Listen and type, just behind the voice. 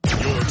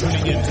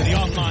Tuning in to the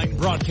online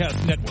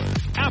broadcast network,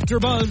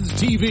 AfterBuzz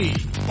TV.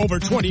 Over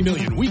 20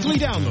 million weekly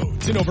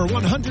downloads in over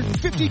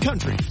 150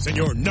 countries, and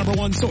your number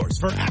one source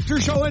for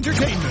after-show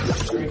entertainment.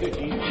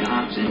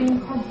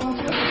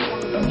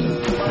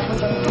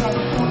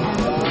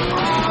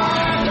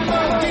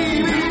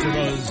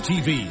 AfterBuzz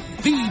TV,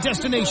 the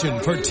destination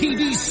for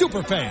TV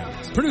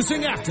superfans,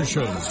 producing after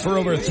shows for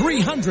over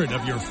 300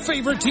 of your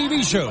favorite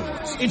TV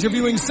shows,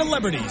 interviewing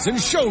celebrities and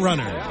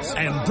showrunners,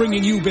 and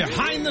bringing you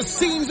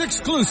behind-the-scenes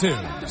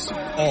exclusives.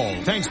 All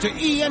thanks to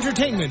E!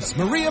 Entertainment's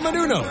Maria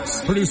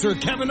Menounos, producer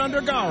Kevin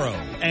Undergaro,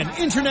 and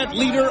internet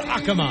leader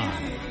Akamai.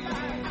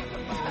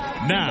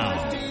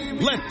 Now,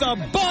 let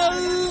the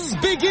buzz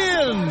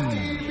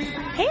begin!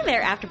 Hey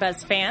there,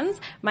 AfterBuzz fans.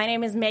 My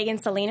name is Megan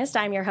Salinas.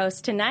 I'm your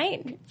host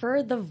tonight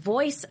for The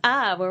Voice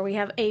Of, where we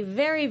have a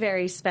very,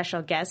 very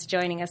special guest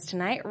joining us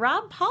tonight,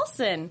 Rob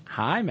Paulsen.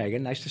 Hi,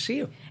 Megan. Nice to see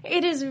you.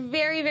 It is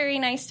very, very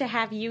nice to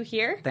have you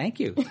here.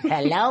 Thank you.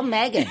 Hello,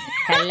 Megan.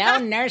 Hello,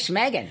 Nurse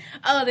Megan.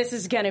 Oh, this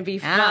is going to be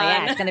fun. Oh,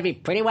 yeah, it's going to be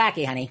pretty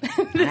wacky, honey.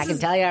 I can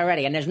tell you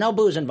already. And there's no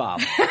booze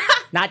involved.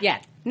 Not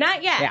yet.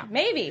 Not yet. Yeah.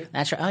 Maybe.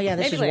 That's right. Oh, yeah,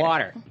 this Maybe is later.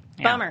 water.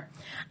 Yeah. Bummer.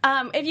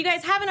 If you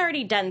guys haven't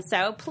already done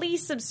so,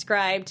 please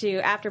subscribe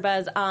to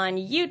AfterBuzz on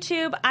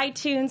YouTube,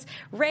 iTunes,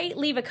 rate,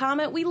 leave a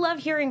comment. We love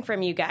hearing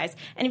from you guys.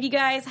 And if you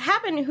guys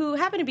happen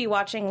to be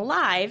watching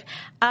live,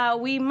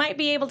 we might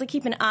be able to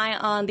keep an eye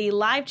on the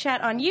live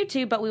chat on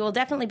YouTube, but we will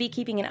definitely be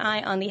keeping an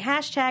eye on the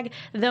hashtag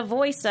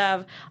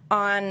 #TheVoiceOf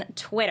on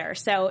Twitter.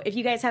 So if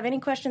you guys have any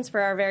questions for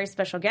our very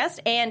special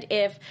guest, and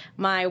if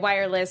my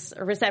wireless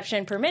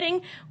reception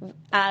permitting,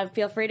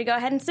 feel free to go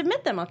ahead and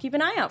submit them. I'll keep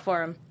an eye out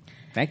for them.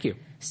 Thank you.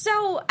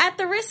 So, at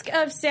the risk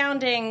of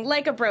sounding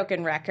like a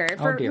broken record,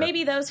 for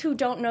maybe those who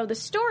don't know the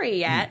story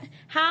yet,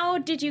 how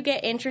did you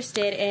get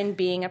interested in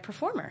being a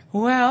performer?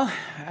 Well,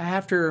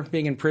 after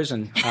being in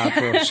prison,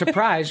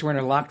 surprise, we're in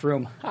a locked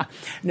room.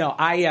 No,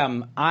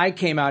 I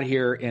came out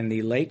here in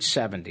the late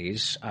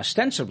 70s,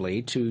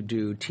 ostensibly to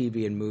do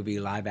TV and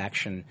movie live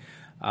action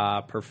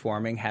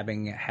performing,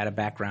 having had a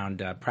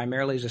background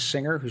primarily as a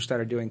singer who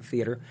started doing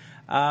theater.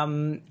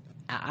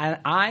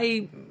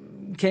 I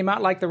came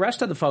out like the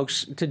rest of the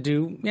folks to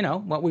do,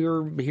 what we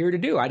were here to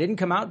do. I didn't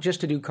come out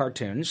just to do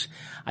cartoons.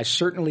 I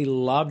certainly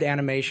loved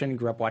animation,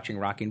 grew up watching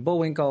Rocky and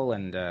Bullwinkle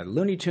and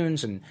Looney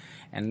Tunes and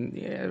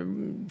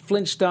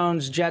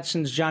Flintstones,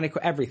 Jetsons, Johnny,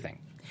 everything.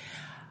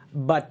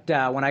 But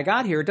when I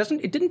got here,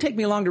 it didn't take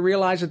me long to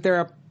realize that there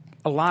are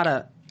a lot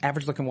of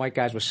average-looking white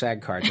guys with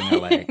SAG cards in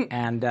L.A.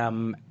 And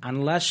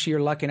unless you're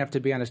lucky enough to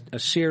be on a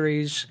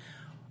series,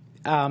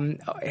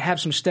 have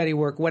some steady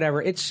work,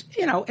 whatever. It's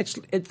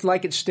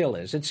like it still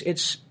is.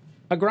 It's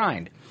a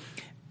grind.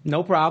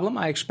 No problem.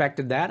 I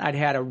expected that. I'd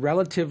had a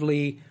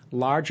relatively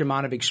large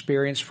amount of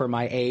experience for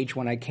my age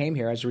when I came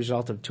here as a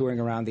result of touring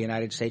around the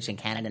United States and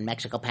Canada and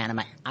Mexico,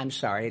 Panama. I'm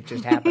sorry, it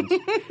just happens.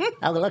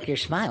 Oh, look, you're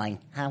smiling.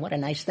 What a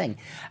nice thing.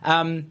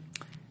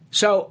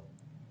 So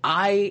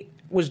I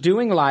was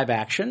doing live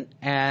action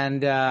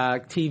and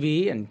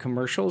TV and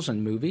commercials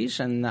and movies,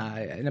 and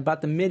in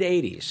about the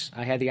mid-'80s,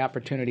 I had the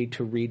opportunity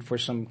to read for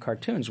some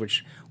cartoons,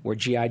 which were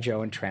G.I.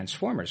 Joe and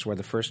Transformers, were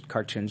the first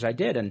cartoons I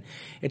did. And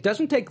it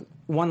doesn't take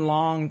one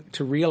long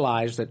to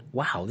realize that,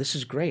 wow, this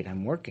is great,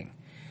 I'm working.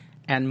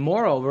 And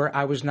moreover,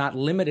 I was not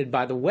limited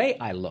by the way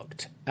I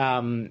looked.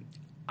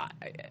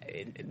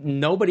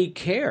 Nobody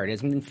cared.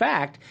 In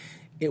fact,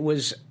 it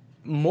was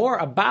more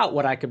about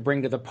what I could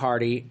bring to the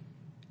party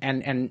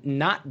and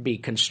not be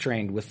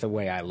constrained with the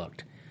way I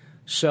looked.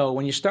 So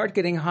when you start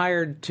getting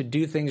hired to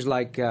do things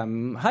like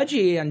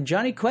Haji and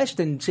Johnny Quest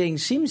and saying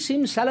Sim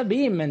Sim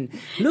Salabim and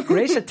look,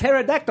 race a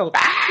pterodactyl,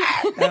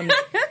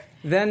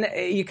 then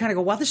you kind of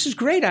go, well, this is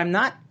great. I'm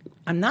not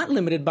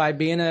limited by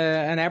being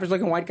an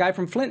average-looking white guy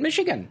from Flint,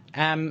 Michigan.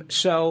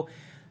 So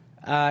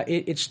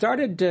it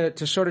started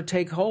to sort of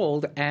take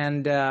hold,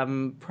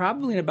 and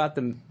probably in about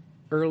the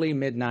early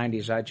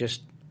mid-'90s, I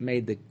just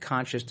made the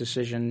conscious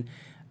decision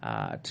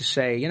to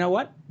say, you know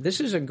what, this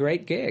is a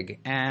great gig,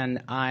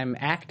 and I'm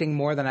acting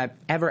more than I've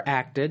ever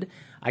acted.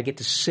 I get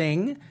to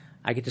sing.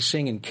 I get to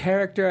sing in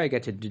character. I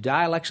get to do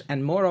dialects,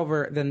 and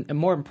moreover,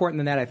 more important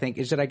than that, I think,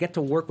 is that I get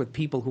to work with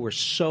people who are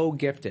so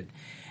gifted.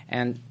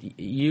 And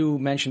you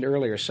mentioned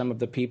earlier some of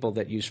the people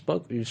that you've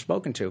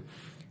spoken to.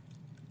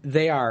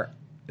 They are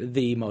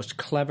the most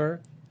clever,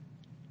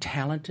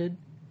 talented,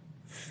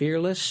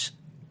 fearless,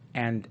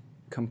 and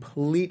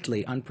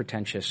completely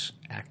unpretentious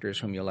actors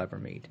whom you'll ever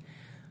meet.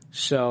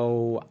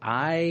 So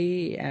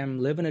I am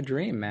living a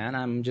dream, man.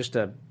 I'm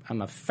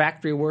a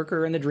factory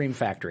worker in the dream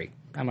factory.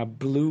 I'm a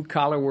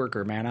blue-collar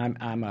worker, man.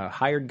 I'm a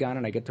hired gun,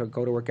 and I get to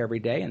go to work every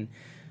day and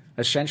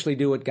essentially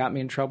do what got me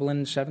in trouble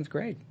in 7th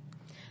grade.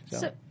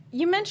 So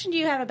you mentioned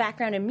you have a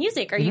background in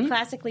music. Are you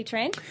classically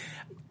trained?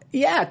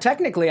 Yeah,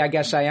 technically, I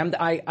guess I am.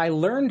 I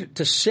learned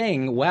to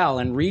sing well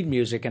and read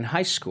music in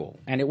high school,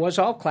 and it was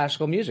all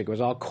classical music. It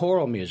was all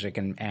choral music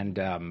and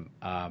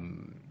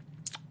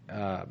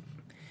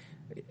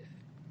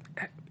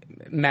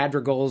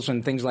madrigals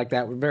and things like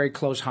that, with very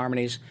close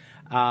harmonies.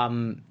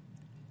 And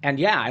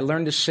yeah, I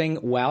learned to sing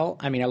well.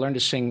 I mean, I learned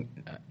to sing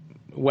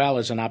well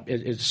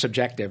is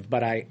subjective,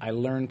 but I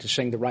learned to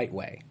sing the right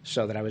way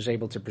so that I was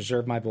able to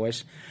preserve my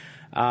voice.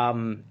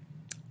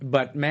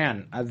 But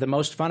man, the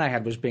most fun I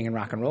had was being in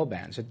rock and roll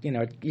bands.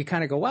 You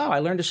kind of go, wow, I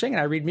learned to sing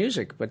and I read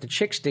music, but the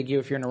chicks dig you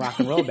if you're in a rock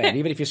and roll band,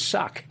 even if you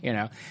suck,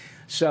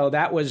 So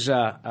that was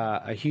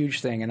a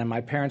huge thing. And then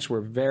my parents were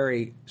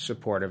very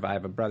supportive. I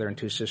have a brother and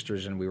 2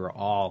 sisters, and we were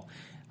all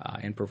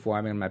in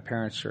performing. And my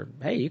parents are,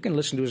 hey, you can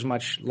listen to as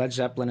much Led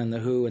Zeppelin and The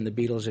Who and the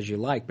Beatles as you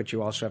like, but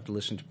you also have to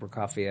listen to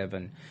Prokofiev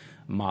and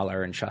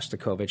Mahler and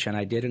Shostakovich. And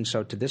I did. And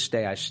so to this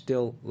day, I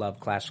still love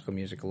classical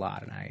music a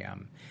lot.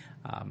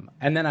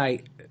 And then I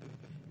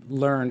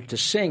learned to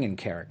sing in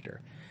character.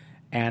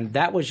 And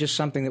that was just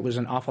something that was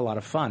an awful lot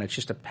of fun. It's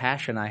just a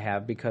passion I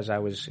have because I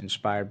was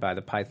inspired by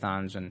the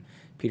Pythons and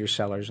Peter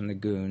Sellers and the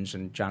Goons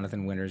and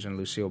Jonathan Winters and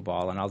Lucille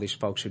Ball and all these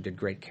folks who did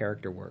great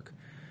character work.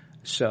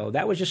 So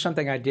that was just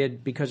something I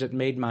did because it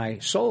made my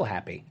soul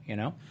happy,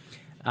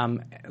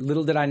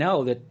 Little did I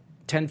know that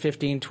 10,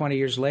 15, 20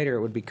 years later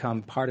it would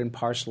become part and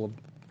parcel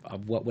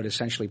of what would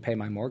essentially pay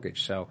my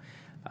mortgage. So,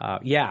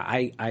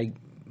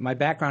 my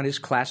background is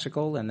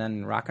classical and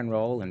then rock and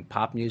roll and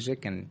pop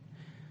music, and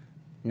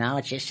now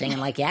it's just singing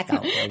like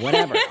Yakko or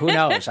whatever. Who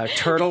knows? A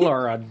turtle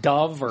or a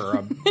dove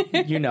or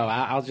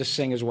I'll just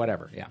sing as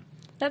whatever. Yeah.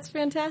 That's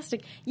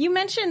fantastic. You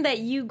mentioned that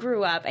you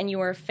grew up and you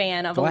were a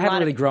fan of I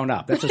haven't really grown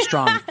up. That's a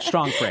strong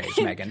phrase,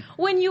 Megan.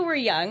 When you were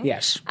young.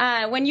 Yes.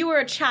 When you were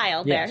a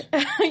child yes.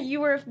 there, you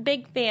were a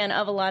big fan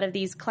of a lot of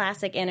these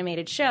classic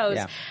animated shows.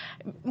 Yeah.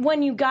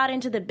 When you got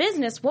into the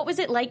business, what was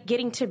it like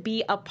getting to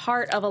be a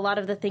part of a lot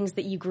of the things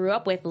that you grew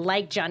up with,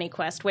 like Johnny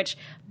Quest, which,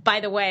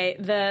 by the way,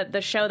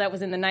 the show that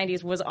was in the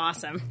 90s was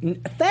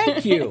awesome.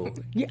 Thank you.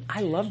 Yeah,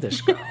 I love this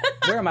girl.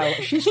 Where am I?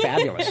 She's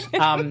fabulous.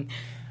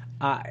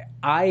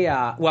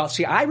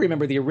 I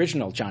remember the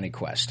original Johnny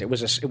Quest. It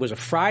was a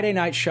Friday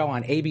night show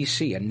on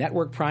ABC, a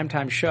network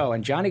primetime show,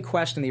 and Johnny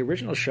Quest in the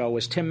original show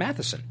was Tim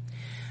Matheson.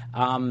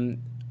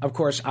 Of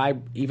course,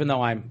 even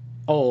though I'm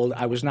old,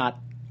 I was not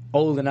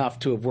old enough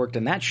to have worked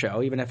in that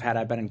show, even if had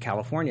I been in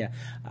California.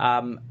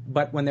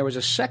 But when there was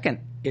a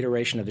second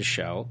iteration of the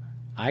show,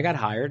 I got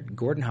hired.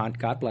 Gordon Hunt,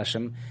 God bless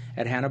him,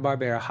 at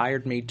Hanna-Barbera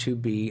hired me to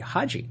be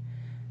Haji.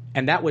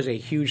 And that was a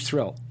huge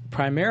thrill,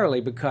 primarily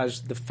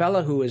because the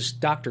fellow who is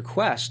Dr.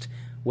 Quest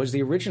was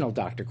the original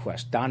Dr.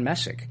 Quest, Don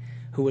Messick,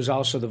 who was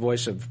also the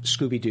voice of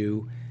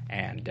Scooby-Doo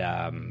and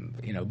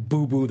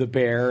Boo Boo the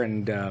Bear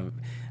and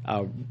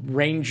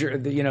Ranger,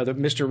 the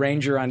Mr.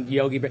 Ranger on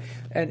Yogi Bear,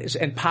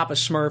 and Papa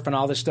Smurf and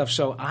all this stuff.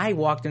 So I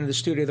walked into the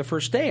studio the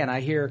first day and I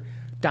hear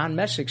Don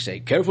Messick say,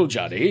 "Careful,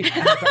 Johnny."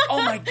 And I thought,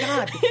 oh my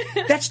God,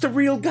 that's the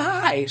real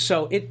guy.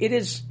 So it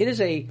is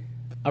a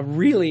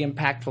really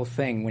impactful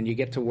thing when you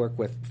get to work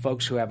with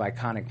folks who have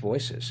iconic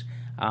voices.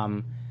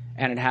 And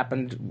it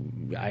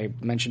happened, I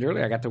mentioned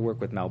earlier, I got to work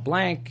with Mel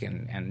Blanc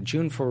and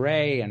June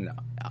Foray and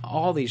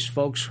all these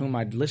folks whom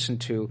I'd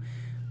listened to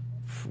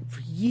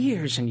for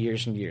years and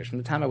years and years, from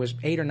the time I was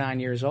 8 or 9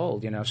 years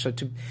old, So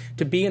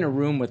to be in a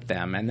room with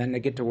them and then to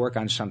get to work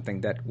on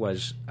something that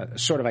was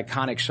sort of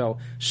iconic, so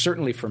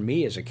certainly for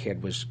me as a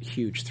kid was a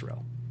huge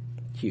thrill.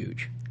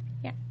 Huge.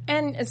 Yeah.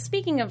 And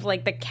speaking of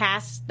the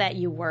cast that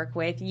you work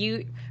with,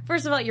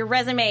 first of all, your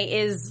resume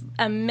is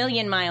a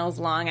million miles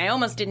long. I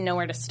almost didn't know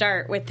where to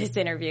start with this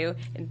interview.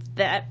 It's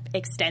that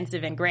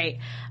extensive and great.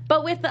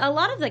 But with a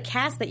lot of the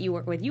cast that you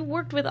work with, you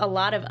worked with a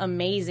lot of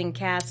amazing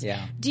casts.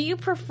 Yeah. Do you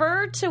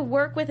prefer to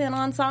work with an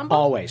ensemble?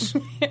 Always.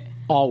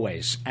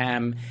 Always.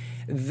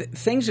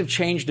 Things have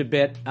changed a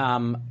bit.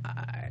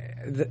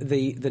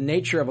 The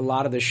nature of a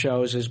lot of the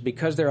shows is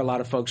because there are a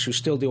lot of folks who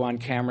still do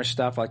on-camera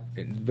stuff, like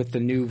with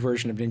the new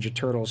version of Ninja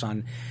Turtles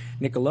on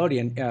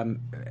Nickelodeon.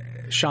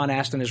 Sean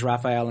Astin is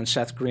Raphael and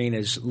Seth Green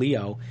is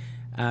Leo,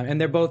 and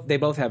they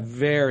both have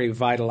very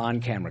vital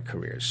on-camera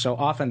careers. So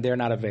often they're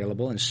not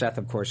available, and Seth,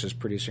 of course, is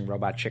producing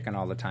Robot Chicken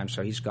all the time,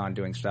 so he's gone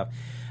doing stuff.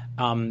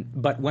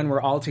 But when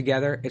we're all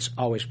together, it's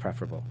always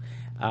preferable.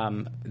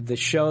 The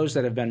shows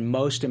that have been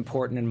most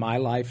important in my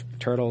life,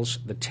 Turtles,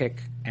 The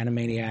Tick,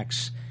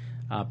 Animaniacs,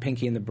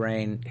 Pinky and the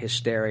Brain,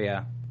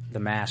 Hysteria, The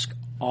Mask,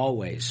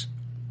 always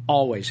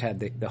had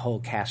the whole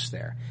cast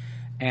there.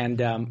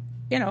 And,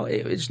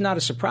 it's not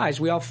a surprise.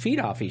 We all feed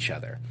off each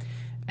other.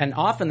 And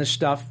often the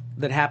stuff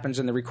that happens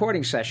in the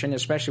recording session,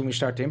 especially when we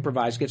start to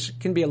improvise,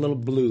 can be a little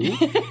blue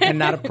and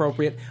not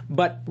appropriate.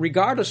 But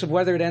regardless of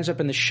whether it ends up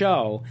in the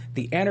show,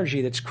 the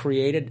energy that's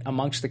created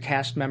amongst the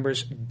cast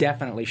members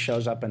definitely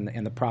shows up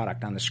in the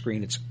product on the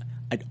screen.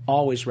 I'd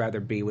always rather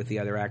be with the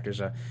other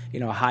actors. A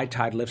high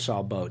tide lifts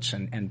all boats,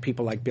 and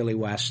people like Billy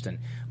West and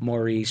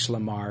Maurice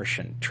LaMarche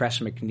and Tress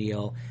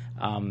MacNeille,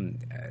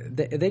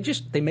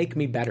 they make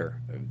me better.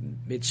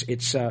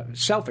 It's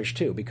selfish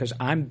too, because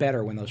I'm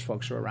better when those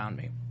folks are around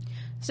me.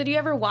 So do you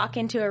ever walk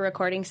into a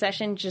recording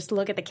session, just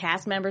look at the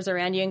cast members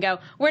around you and go,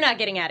 "We're not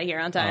getting out of here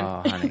on time"?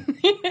 Oh, honey.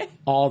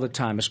 All the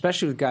time,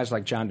 especially with guys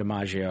like John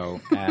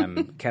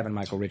DiMaggio, Kevin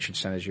Michael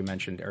Richardson, as you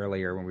mentioned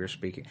earlier when we were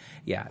speaking.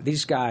 Yeah,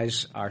 these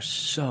guys are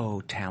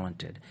so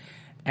talented.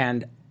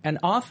 And And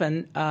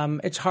often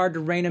it's hard to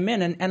rein them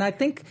in. And I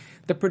think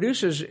the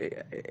producers,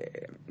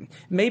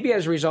 maybe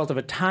as a result of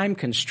a time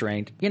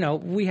constraint,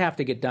 we have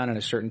to get done in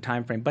a certain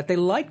time frame, but they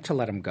like to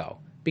let them go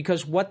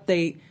because what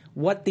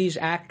these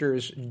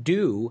actors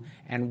do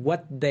and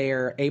what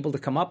they're able to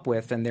come up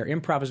with and their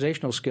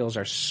improvisational skills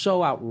are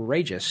so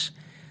outrageous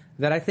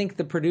that I think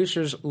the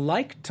producers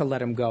like to let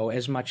them go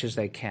as much as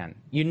they can.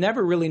 You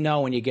never really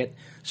know when you get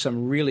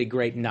some really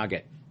great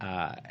nugget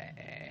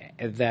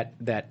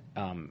that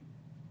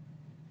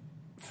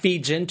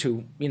feeds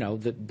into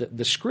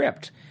the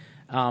script.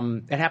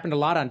 It happened a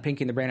lot on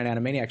Pinky and the Brain and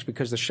Animaniacs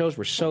because the shows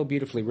were so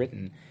beautifully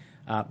written.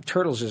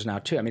 Turtles is now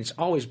too. I mean, it's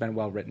always been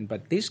well written,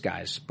 but these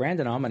guys,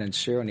 Brandon Ullman and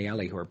Ciro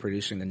Nieli, who are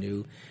producing the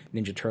new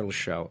Ninja Turtles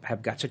show,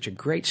 have got such a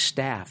great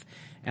staff.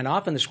 And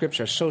often the scripts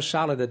are so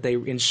solid that they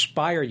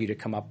inspire you to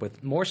come up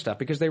with more stuff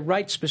because they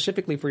write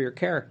specifically for your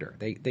character.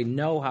 They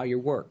know how you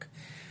work.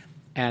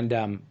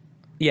 And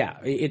we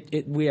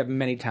have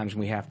many times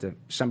when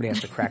somebody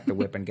has to crack the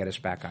whip and get us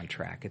back on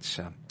track.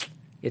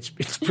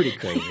 It's pretty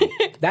crazy.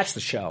 That's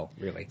the show,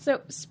 really. So,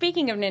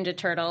 speaking of Ninja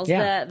Turtles,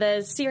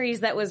 the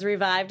series that was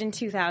revived in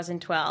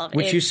 2012.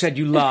 Which you said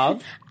you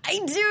love. I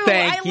do.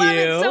 Thank I love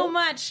you. it so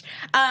much.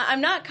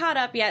 I'm not caught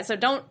up yet, so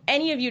don't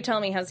any of you tell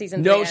me how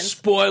season 3 No ends.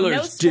 spoilers,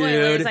 No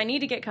spoilers. dude. I need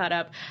to get caught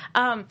up.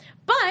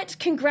 But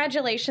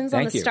congratulations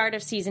on the start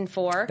of season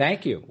 4.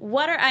 Thank you.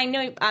 I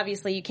know,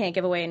 obviously, you can't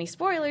give away any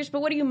spoilers,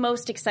 but what are you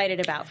most excited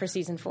about for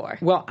season 4?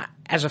 Well,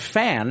 as a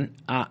fan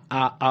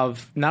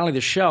of not only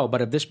the show,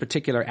 but of this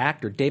particular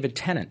actor, David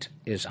Tennant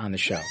is on the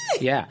show.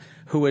 Yeah.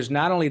 Who is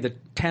not only the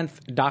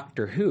 10th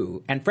Doctor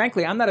Who, and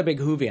frankly, I'm not a big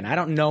Whovian. I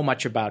don't know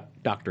much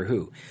about Doctor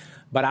Who.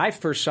 But I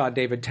first saw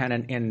David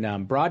Tennant in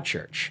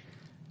Broadchurch.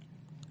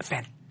 A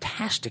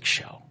fantastic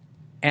show.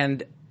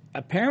 And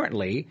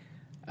apparently,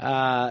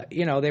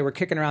 they were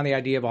kicking around the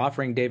idea of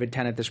offering David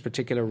Tennant this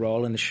particular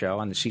role in the show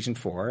on the season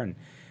 4.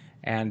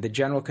 And the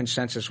general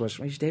consensus was,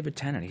 well, he's David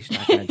Tennant. He's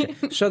not going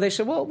to. So they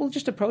said, well, we'll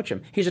just approach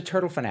him. He's a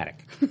turtle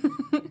fanatic.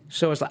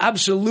 So it's like,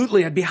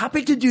 absolutely, I'd be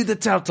happy to do the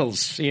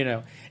turtles,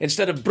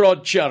 instead of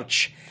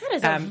Broadchurch. That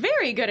is a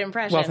very good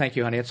impression. Well, thank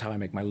you, honey. That's how I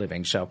make my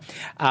living. So,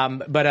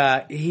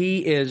 but he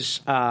is.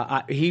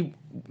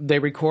 They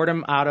record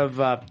him out of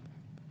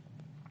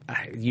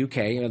UK.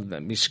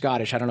 He's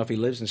Scottish. I don't know if he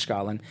lives in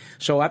Scotland.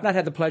 So I've not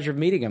had the pleasure of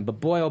meeting him. But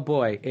boy, oh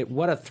boy,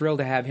 what a thrill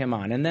to have him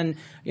on. And then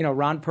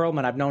Ron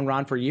Perlman. I've known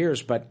Ron for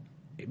years, but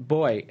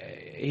boy,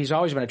 he's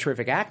always been a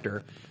terrific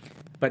actor.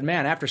 But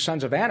man, after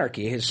Sons of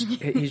Anarchy,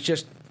 he's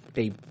just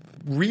a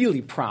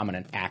really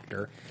prominent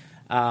actor.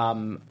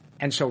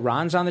 And so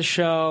Ron's on the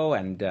show,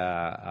 and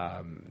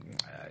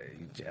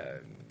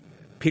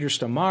Peter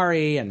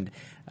Stormare and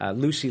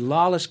Lucy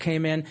Lawless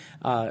came in.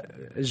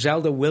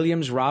 Zelda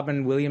Williams,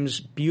 Robin Williams'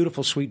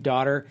 beautiful, sweet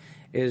daughter,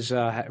 is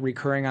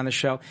recurring on the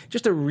show.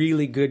 Just a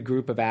really good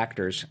group of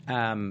actors.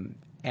 And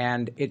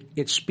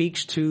it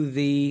speaks to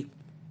the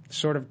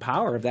sort of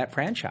power of that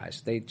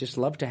franchise. They just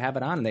love to have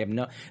it on.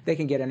 They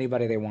can get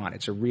anybody they want.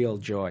 It's a real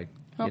joy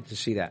to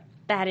see that.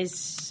 That is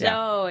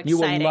so exciting. You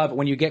will love it.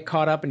 When you get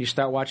caught up and you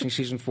start watching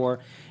season 4,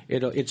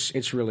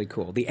 it's really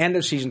cool. The end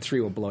of season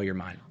 3 will blow your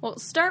mind. Well,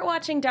 start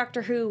watching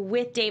Doctor Who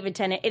with David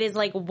Tennant. It is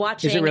like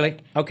watching... Is it really?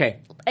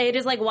 Okay. It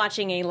is like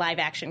watching a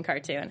live-action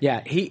cartoon.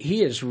 Yeah,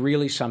 he is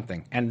really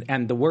something.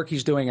 And the work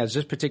he's doing as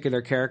this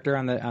particular character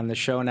on the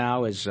show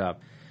now is...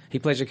 he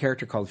plays a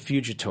character called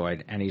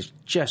Fugitoid, and he's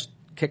just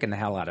kicking the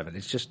hell out of it.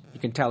 It's just...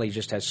 You can tell he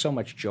just has so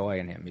much joy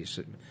in him. He's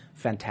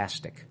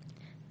fantastic.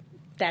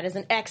 That is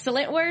an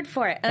excellent word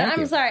for it. And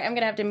I'm sorry, I'm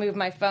going to have to move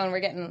my phone. We're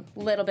getting a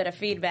little bit of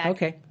feedback.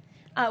 Okay.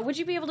 Would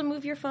you be able to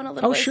move your phone a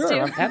little ways, too? Oh,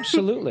 sure.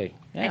 Absolutely.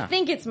 Yeah. I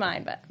think it's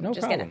mine, but no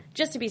problem.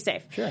 Just to be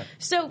safe. Sure.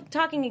 So,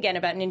 talking again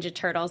about Ninja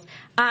Turtles,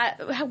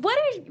 what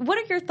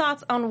are your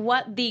thoughts on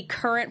what the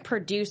current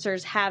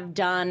producers have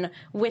done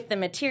with the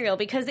material?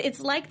 Because it's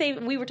like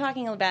we were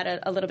talking about it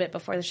a little bit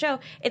before the show,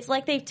 it's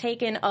like they've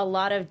taken a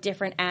lot of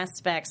different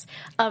aspects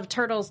of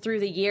Turtles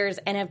through the years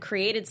and have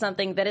created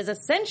something that is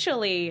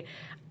essentially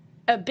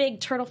a big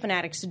Turtle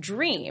fanatic's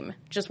dream,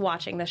 just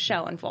watching the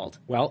show unfold.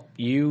 Well,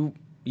 you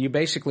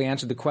basically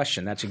answered the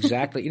question. That's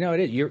exactly, it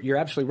is. You're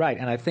absolutely right.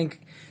 And I think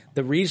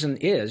the reason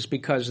is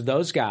because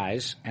those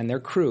guys and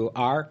their crew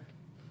are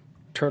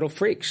turtle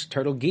freaks,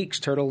 turtle geeks,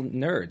 turtle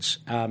nerds.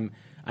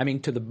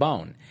 To the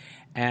bone.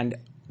 And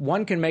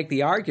one can make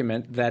the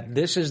argument that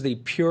this is the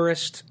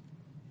purest,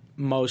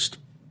 most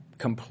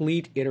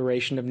complete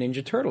iteration of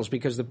Ninja Turtles,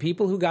 because the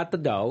people who got the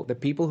dough, the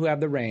people who have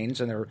the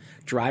reins and they're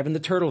driving the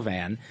turtle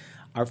van,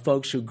 are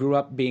folks who grew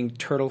up being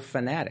turtle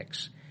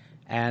fanatics.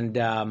 And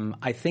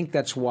I think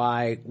that's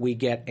why we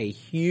get a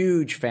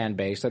huge fan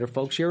base that are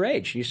folks your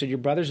age. You said your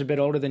brother's a bit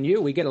older than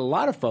you. We get a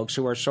lot of folks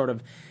who are sort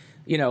of,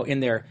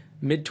 in their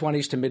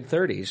mid-20s to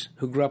mid-30s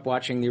who grew up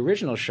watching the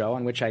original show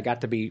in which I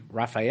got to be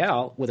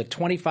Raphael with a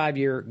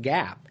 25-year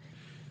gap.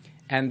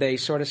 And they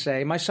sort of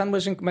say, my son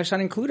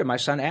included. My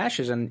son Ash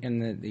is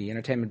in the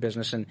entertainment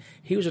business, and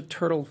he was a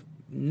turtle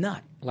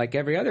nut like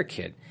every other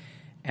kid.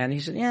 And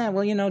he said, yeah,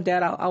 well,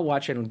 Dad, I'll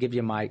watch it and give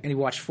you my... And he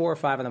watched 4 or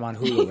 5 of them on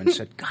Hulu and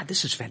said, God,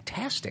 this is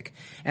fantastic.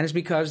 And it's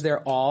because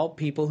they're all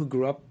people who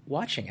grew up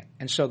watching it.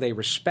 And so they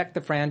respect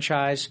the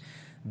franchise.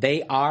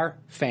 They are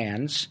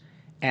fans.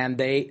 And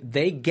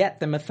they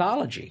get the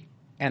mythology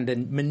and the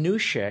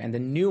minutia and the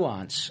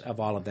nuance of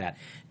all of that.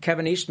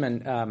 Kevin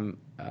Eastman,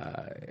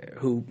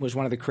 who was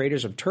one of the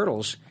creators of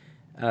Turtles,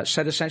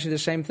 said essentially the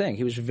same thing.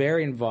 He was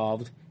very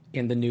involved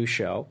in the new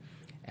show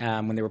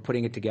when they were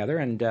putting it together.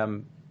 And...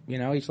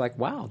 he's like,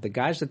 wow, the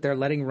guys that they're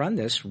letting run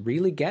this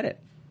really get it.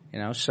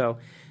 So,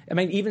 I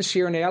mean, even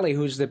Cirinelli,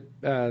 who's the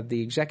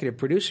executive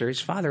producer,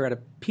 his father had a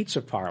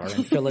pizza parlor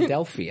in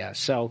Philadelphia.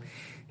 So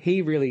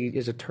he really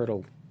is a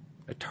turtle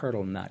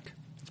nut.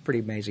 It's pretty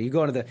amazing. You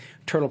go to the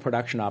turtle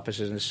production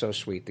offices, and it's so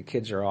sweet. The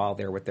kids are all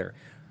there with their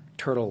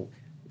turtle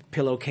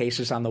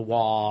pillowcases on the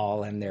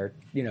wall and their,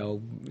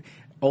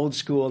 old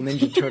school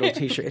Ninja Turtle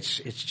T-shirt.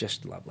 It's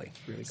just lovely.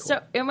 Really cool.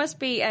 So it must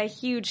be a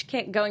huge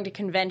kick going to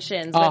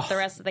conventions with the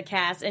rest of the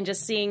cast and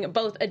just seeing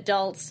both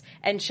adults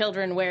and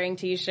children wearing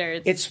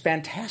T-shirts. It's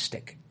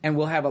fantastic. And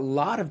we'll have a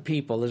lot of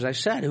people, as I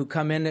said, who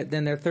come in,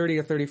 then they're 30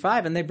 or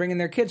 35, and they bring in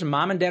their kids. And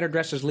Mom and Dad are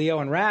dressed as Leo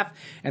and Raph,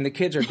 and the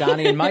kids are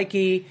Donnie and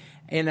Mikey,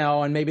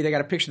 and maybe they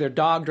got a picture of their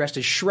dog dressed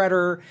as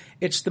Shredder.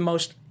 It's the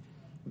most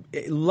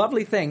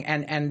lovely thing.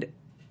 And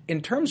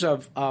in terms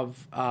of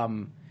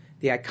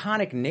the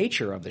iconic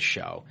nature of the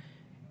show,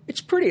 it's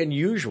pretty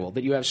unusual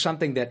that you have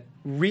something that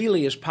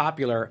really is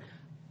popular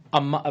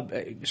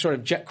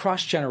sort of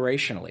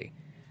cross-generationally,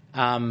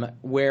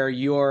 where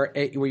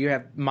you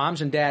have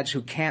moms and dads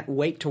who can't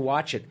wait to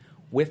watch it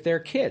with their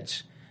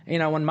kids.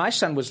 When my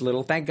son was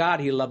little, thank God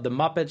he loved the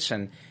Muppets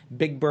and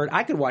Big Bird.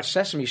 I could watch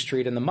Sesame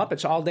Street and the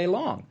Muppets all day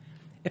long.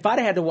 If I'd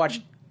had to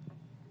watch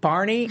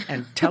Barney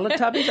and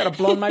Teletubbies, I'd have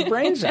blown my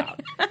brains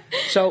out.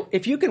 So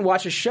if you can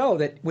watch a show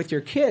that with your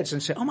kids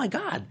and say, oh my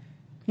God,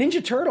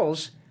 Ninja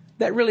Turtles,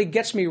 that really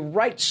gets me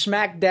right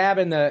smack dab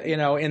in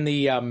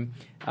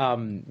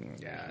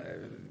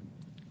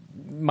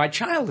my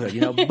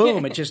childhood.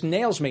 Boom, it just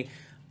nails me.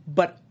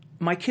 But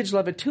my kids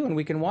love it too, and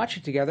we can watch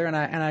it together, and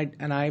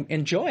I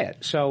enjoy it.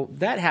 So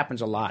that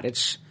happens a lot.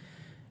 It's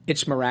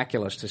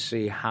miraculous to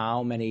see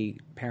how many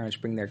parents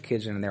bring their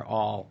kids in, and they're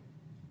all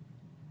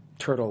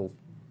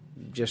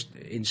just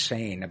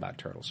insane about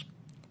turtles.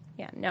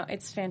 Yeah, no,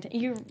 it's fantastic.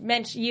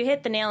 You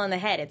hit the nail on the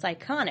head. It's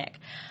iconic.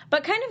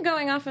 But kind of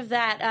going off of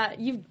that,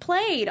 you've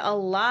played a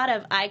lot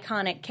of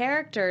iconic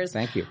characters.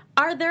 Thank you.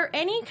 Are there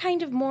any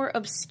kind of more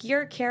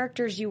obscure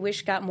characters you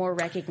wish got more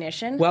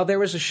recognition? Well, there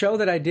was a show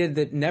that I did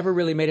that never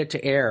really made it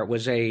to air. It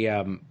was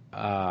a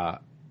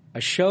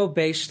show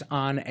based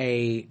on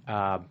a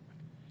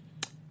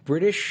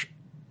British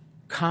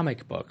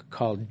comic book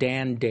called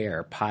Dan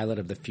Dare, Pilot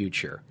of the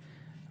Future.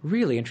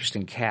 Really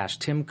interesting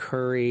cast. Tim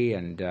Curry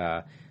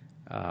and...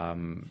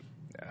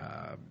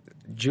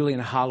 Julian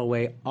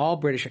Holloway, all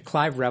British,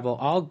 Clive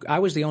Revel, I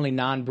was the only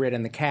non-Brit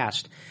in the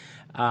cast.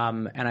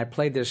 And I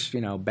played this,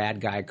 bad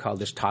guy called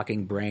this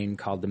talking brain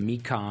called the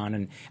Mekon,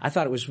 and I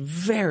thought it was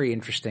very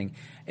interesting.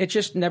 It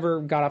just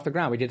never got off the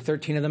ground. We did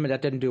 13 of them, and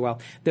that didn't do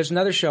well. There's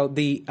another show, in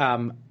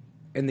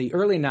the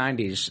early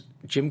 90s,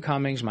 Jim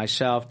Cummings,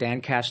 myself,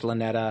 Dan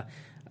Castellaneta,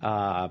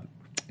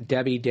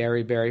 Debbie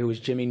Derryberry, who was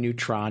Jimmy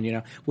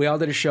Neutron, we all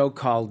did a show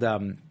called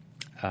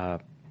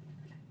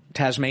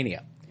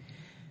Tasmania.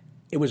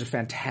 It was a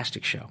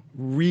fantastic show,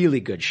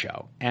 really good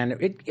show, and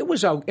it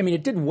was.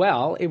 It did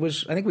well. I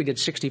think we did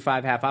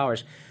 65 half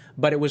hours,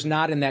 but it was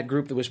not in that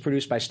group that was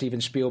produced by Steven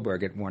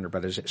Spielberg at Warner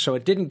Brothers. So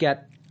it didn't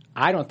get.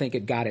 I don't think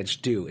it got its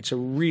due. It's a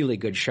really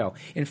good show.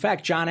 In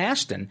fact, John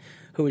Astin,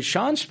 who is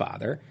Sean's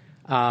father,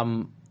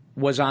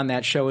 was on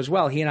that show as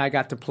well. He and I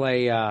got to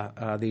play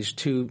these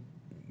two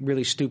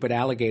really stupid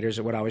alligators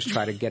that would always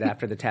try to get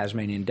after the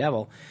Tasmanian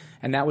devil.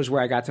 And that was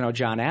where I got to know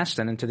John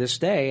Astin. And to this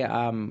day,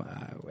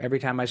 every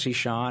time I see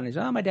Sean, he's,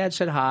 my dad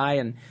said hi.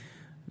 And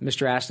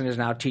Mr. Astin is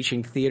now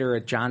teaching theater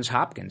at Johns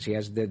Hopkins. They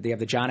have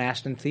the John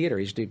Astin Theater.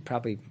 He's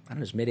probably,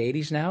 his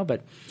mid-80s now.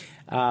 But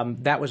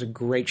that was a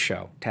great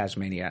show,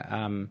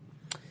 Tasmania.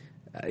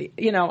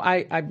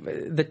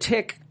 The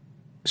Tick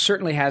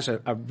certainly has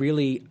a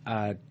really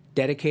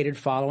dedicated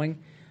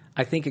following.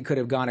 I think it could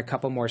have gone a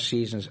couple more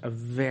seasons. A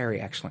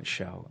very excellent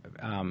show.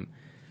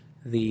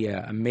 The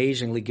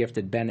amazingly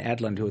gifted Ben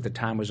Edlund, who at the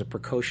time was a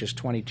precocious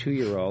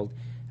 22-year-old,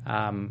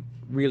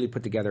 really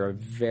put together a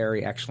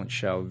very excellent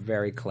show,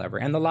 very clever.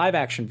 And the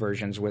live-action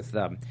versions with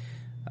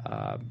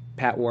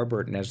Pat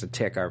Warburton as the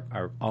Tick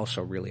are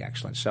also really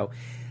excellent. So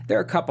there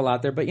are a couple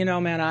out there. But,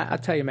 man, I'll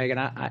tell you, Megan,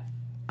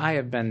 I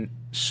have been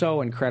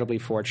so incredibly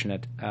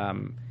fortunate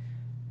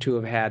to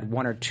have had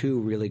one or two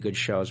really good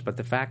shows. But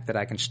the fact that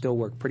I can still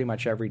work pretty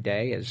much every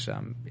day is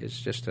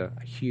just a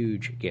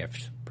huge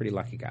gift. Pretty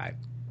lucky guy.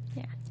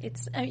 Yeah,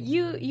 it's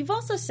you've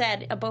also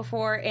said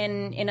before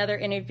in other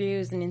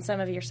interviews and in some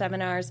of your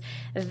seminars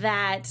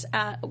that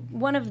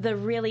one of the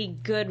really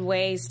good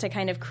ways to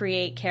kind of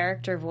create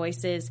character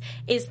voices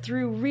is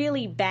through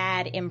really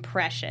bad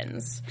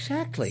impressions.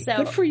 Exactly. So,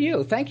 good for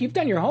you. Thank you. You've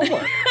done your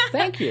homework.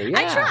 Thank you. Yeah.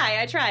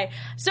 I try.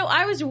 So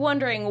I was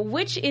wondering,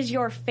 which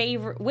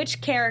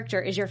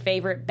character is your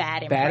favorite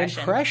bad impression? Bad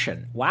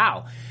impression.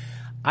 Wow.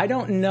 I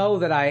don't know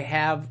that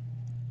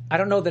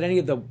any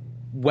of the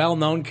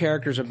well-known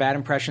characters are bad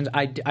impressions.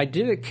 I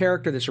did a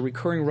character that's a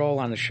recurring role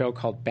on the show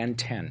called Ben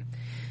 10.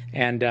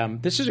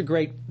 And this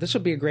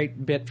will be a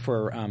great bit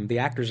for the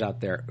actors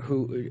out there.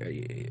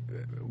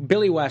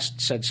 Billy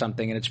West said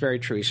something, and it's very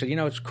true. He said,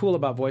 what's cool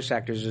about voice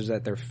actors is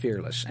that they're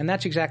fearless. And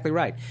that's exactly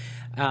right.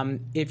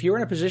 If you're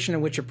in a position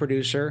in which a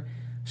producer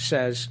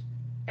says,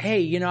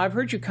 hey, I've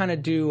heard you kind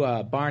of do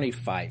Barney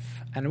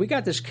Fife, and we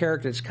got this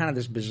character that's kind of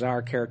this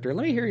bizarre character.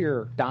 Let me hear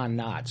your Don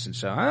Knotts. And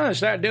so I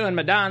started doing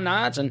my Don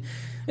Knotts, and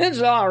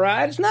it's all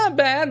right. It's not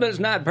bad, but it's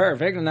not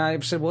perfect. And I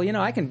said, well,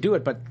 I can do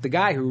it, but the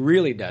guy who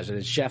really does it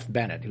is Jeff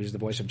Bennett, who's the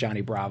voice of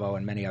Johnny Bravo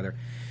and many other.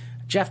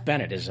 Jeff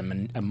Bennett is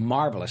a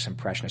marvelous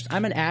impressionist.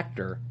 I'm an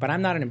actor, but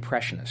I'm not an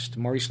impressionist.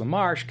 Maurice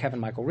LaMarche, Kevin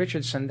Michael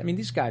Richardson,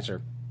 these guys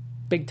are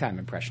big-time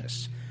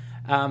impressionists.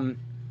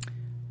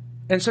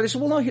 And so they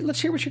said, well, no, let's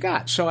hear what you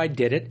got. So I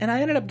did it, and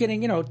I ended up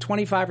getting,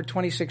 25 or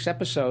 26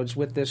 episodes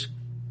with this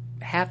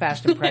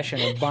half-assed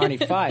impression of Barney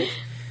Fife,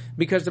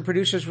 because the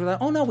producers were like,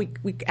 oh, no, we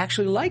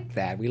actually like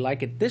that. We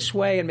like it this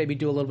way, and maybe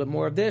do a little bit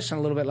more of this and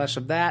a little bit less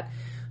of that.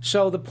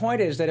 So the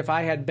point is that if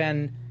I had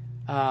been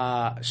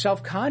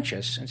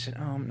self-conscious and said,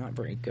 oh, I'm not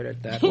very good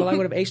at that, well, I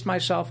would have aced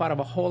myself out of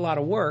a whole lot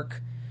of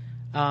work.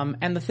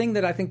 And the thing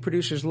that I think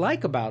producers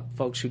like about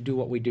folks who do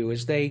what we do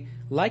is they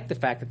like the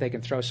fact that they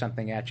can throw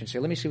something at you and say,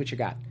 let me see what you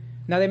got.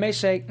 Now, they may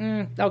say,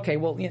 okay,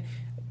 well, we're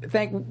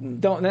going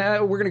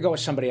to go with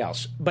somebody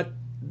else. But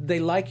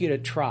they like you to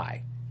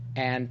try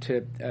and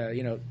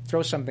to,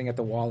 throw something at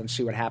the wall and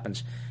see what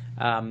happens.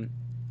 And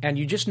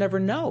you just never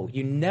know.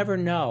 You never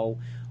know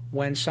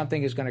when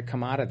something is going to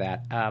come out of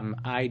that.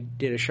 I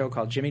did a show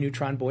called Jimmy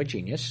Neutron Boy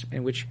Genius,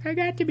 in which I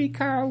got to be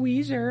Carl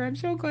Weezer. I'm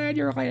so glad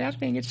you're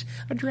laughing. It's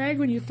a drag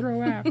when you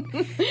throw up.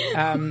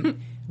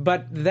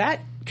 But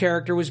that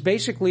character was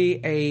basically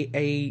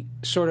a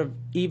sort of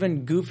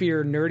even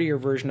goofier, nerdier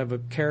version of a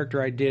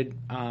character I did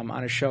on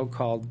a show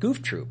called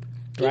Goof Troop.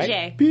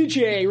 Right?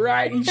 PJ,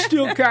 right? He's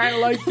still kind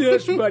of like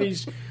this, but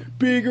he's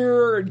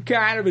bigger and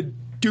kind of a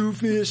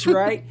doofus,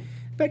 right?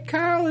 But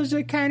Carl is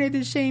a kind of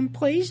the same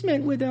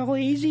placement with a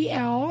lazy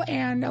L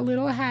and a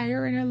little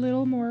higher and a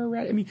little more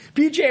red.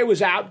 PJ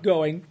was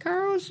outgoing.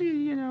 Carl's,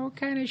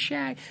 kind of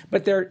shy.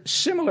 But they're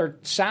similar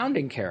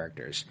sounding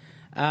characters.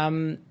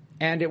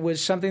 And it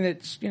was something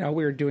that's, we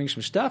were doing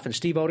some stuff. And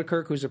Steve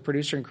Odekirk, who's the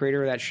producer and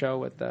creator of that show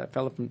with a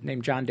fellow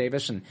named John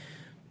Davis, and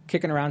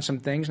kicking around some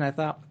things. And I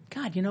thought,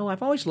 God,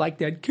 I've always liked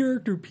that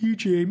character,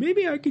 PJ.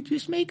 Maybe I could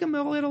just make him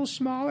a little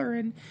smaller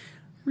and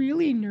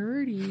really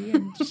nerdy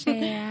and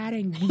sad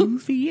and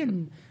goofy.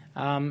 And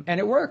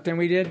it worked. And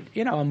we did,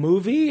 a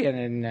movie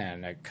and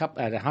a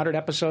couple, 100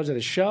 episodes of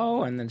the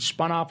show, and then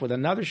spun off with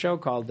another show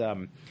called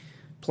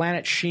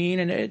Planet Sheen.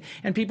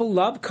 And people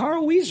love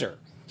Carl Weezer.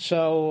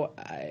 So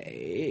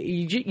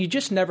you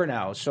just never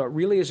know. So it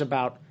really is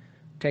about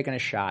taking a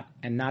shot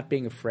and not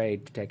being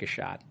afraid to take a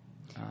shot.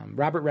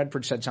 Robert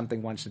Redford said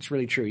something once that's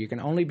really true. You can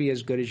only be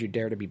as good as you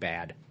dare to be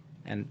bad.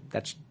 And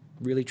that's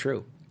really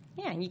true.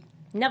 Yeah, you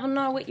never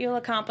know what you'll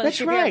accomplish.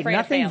 That's right.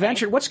 Nothing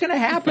ventured. What's going to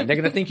happen? They're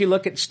going to think you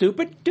look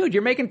stupid? Dude,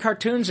 you're making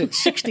cartoons at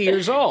 60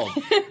 years old.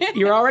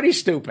 You're already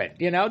stupid.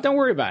 Don't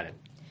worry about it.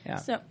 Yeah.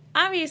 So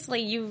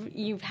obviously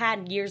you've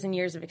had years and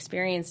years of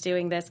experience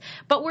doing this,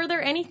 but was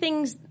there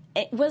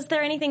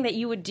anything that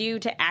you would do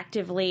to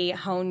actively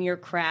hone your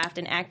craft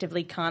and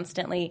actively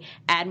constantly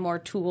add more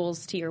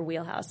tools to your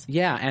wheelhouse?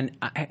 Yeah, and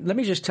let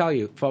me just tell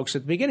you, folks,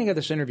 at the beginning of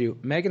this interview,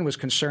 Megan was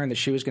concerned that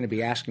she was going to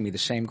be asking me the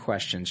same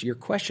questions. Your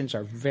questions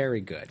are very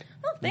good.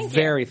 Oh, thank you.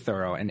 Very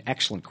thorough and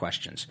excellent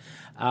questions.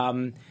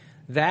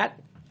 That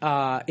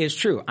is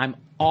true. I'm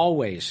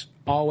always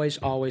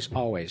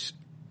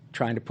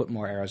trying to put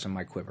more arrows in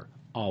my quiver.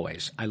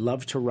 Always. I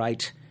love to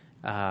write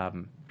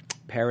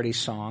parody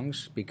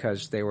songs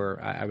because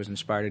I was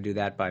inspired to do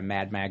that by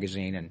Mad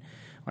Magazine. And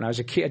when I was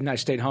a kid and I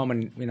stayed home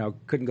and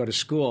couldn't go to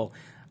school,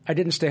 I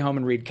didn't stay home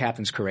and read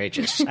Captain's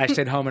Courageous. I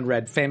stayed home and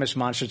read Famous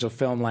Monsters of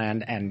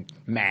Filmland and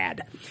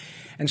Mad.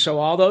 And so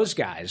all those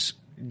guys,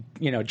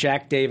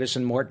 Jack Davis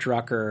and Mort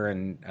Drucker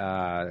and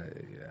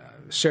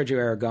Sergio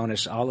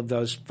Aragonis, all of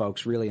those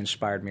folks really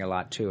inspired me a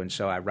lot too. And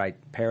so I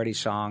write parody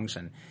songs,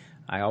 and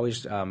I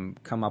always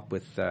come up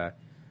with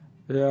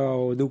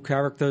new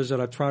characters that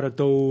I try to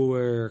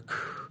do.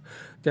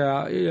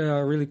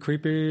 They're really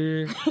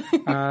creepy.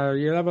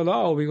 You never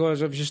know,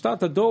 because if you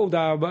start to do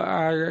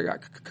that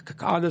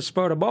on the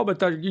spur of the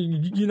moment,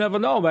 you never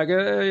know. Like,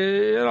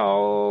 it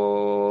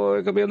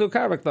could be a new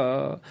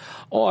character.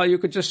 Or you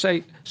could just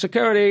say,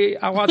 security,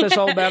 I want this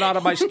old man out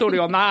of my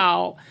studio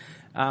now.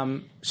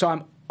 So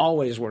I'm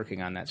always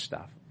working on that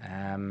stuff.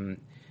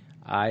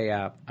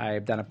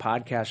 I've done a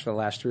podcast for the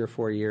last 3 or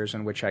 4 years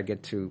in which I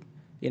get to,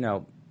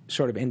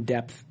 sort of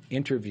in-depth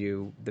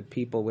interview the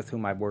people with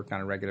whom I've worked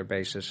on a regular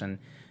basis, and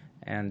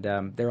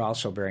they're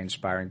also very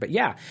inspiring. But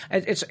yeah,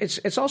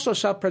 it's also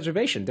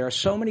self-preservation. There are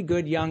so many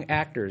good young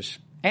actors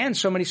and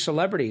so many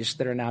celebrities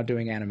that are now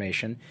doing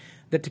animation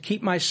that to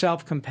keep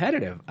myself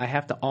competitive, I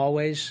have to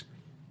always,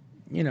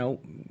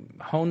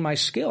 hone my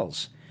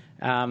skills.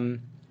 But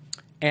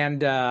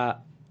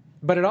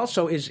it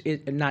also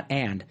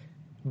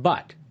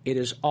but it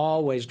is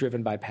always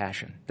driven by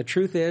passion. The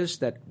truth is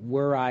that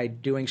were I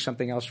doing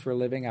something else for a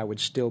living, I would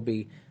still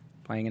be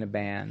playing in a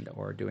band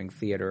or doing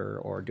theater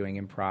or doing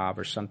improv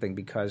or something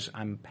because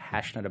I'm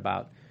passionate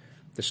about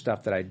the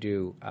stuff that I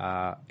do.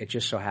 It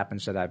just so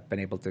happens that I've been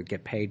able to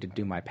get paid to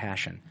do my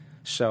passion.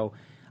 So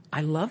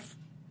I love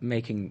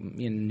making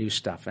new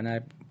stuff,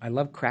 and I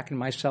love cracking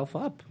myself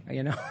up,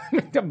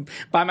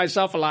 by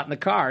myself a lot in the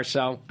car.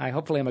 So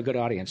hopefully I'm a good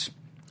audience.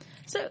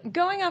 So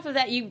going off of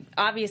that, you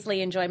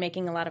obviously enjoy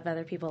making a lot of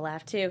other people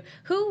laugh too.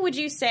 Who would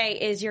you say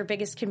is your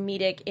biggest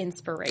comedic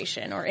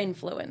inspiration or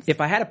influence?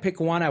 If I had to pick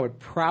one, I would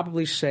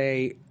probably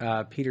say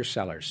Peter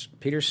Sellers.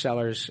 Peter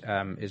Sellers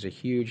is a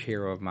huge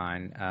hero of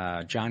mine.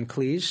 John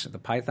Cleese, the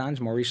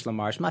Pythons, Maurice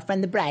LaMarche, my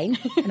friend the Brain,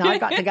 and I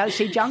got to go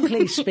see John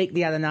Cleese speak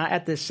the other night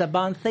at the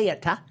Sorbonne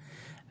Theatre.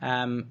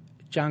 John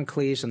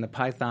Cleese and the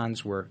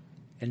Pythons were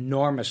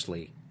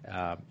enormously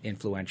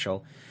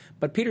influential.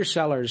 But Peter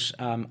Sellers,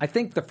 I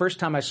think the first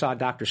time I saw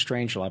Dr.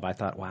 Strangelove, I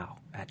thought, wow,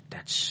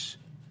 that's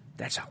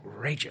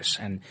outrageous.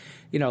 And,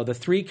 the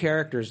 3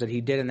 characters that he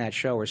did in that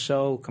show were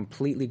so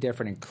completely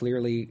different and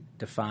clearly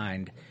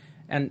defined.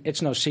 And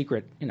it's no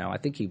secret, I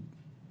think he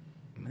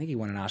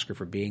won an Oscar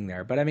for being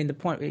there. But, I mean, the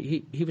point,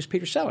 he was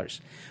Peter Sellers.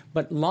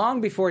 But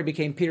long before he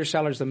became Peter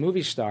Sellers, the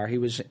movie star, he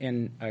was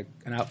in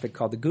an outfit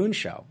called The Goon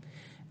Show.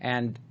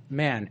 And,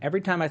 man,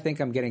 every time I think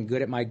I'm getting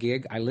good at my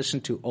gig, I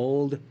listen to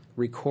old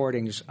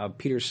recordings of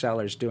Peter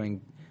Sellers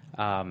doing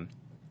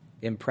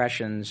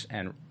impressions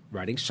and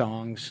writing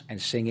songs and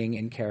singing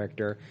in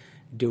character,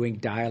 doing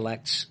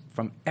dialects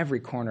from every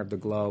corner of the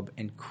globe.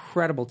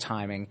 Incredible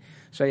timing.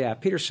 So, yeah,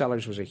 Peter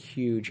Sellers was a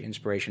huge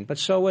inspiration. But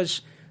so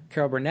was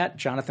Carol Burnett,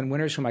 Jonathan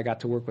Winters, whom I got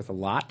to work with a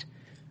lot,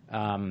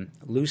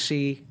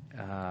 Lucy,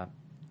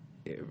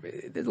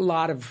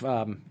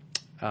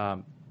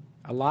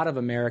 a lot of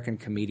American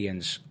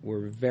comedians were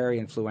very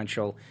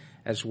influential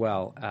as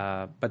well.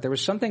 But there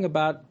was something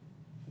about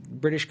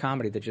British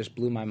comedy that just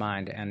blew my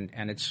mind.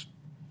 And it's,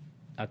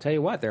 I'll tell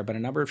you what, there have been a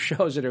number of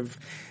shows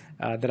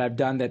that I've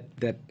done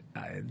that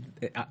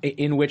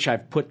in which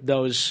I've put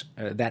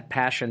that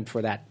passion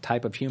for that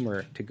type of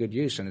humor to good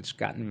use, and it's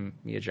gotten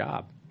me a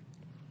job.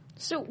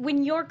 So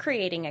when you're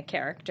creating a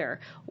character,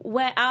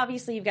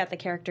 obviously you've got the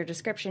character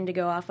description to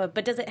go off of,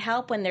 but does it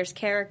help when there's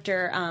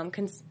character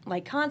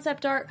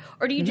concept art,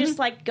 or do you just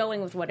like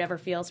going with whatever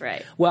feels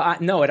right? Well,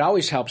 no, it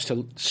always helps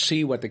to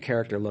see what the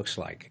character looks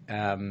like,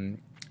 and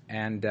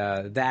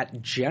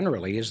that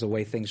generally is the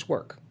way things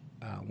work.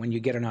 When you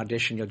get an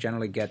audition, you'll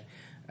generally get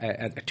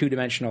a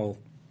two-dimensional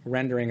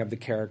rendering of the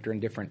character in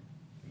different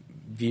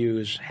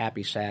views,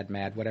 happy, sad,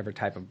 mad, whatever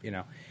type of,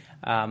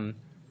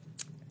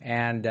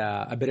 and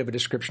a bit of a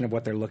description of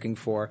what they're looking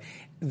for.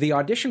 The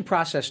audition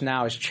process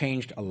now has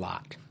changed a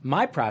lot.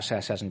 My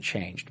process hasn't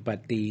changed,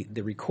 but the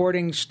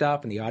recording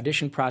stuff and the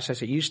audition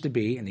process, it used to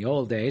be in the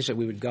old days that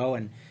we would go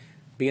and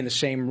be in the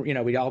same,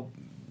 we'd all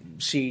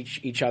see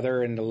each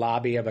other in the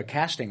lobby of a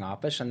casting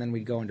office, and then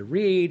we'd go in to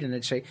read, and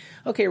they'd say,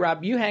 okay,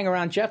 Rob, you hang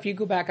around. Jeff, you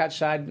go back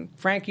outside.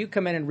 Frank, you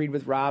come in and read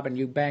with Rob, and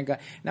you bang.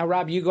 Now,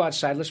 Rob, you go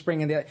outside. Let's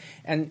bring in the...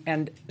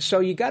 And so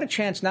you got a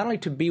chance not only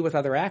to be with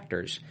other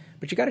actors,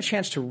 but you got a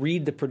chance to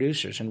read the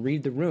producers and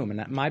read the room.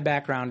 And my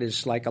background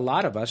is, like a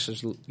lot of us,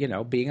 is,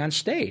 being on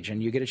stage,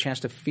 and you get a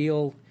chance to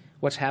feel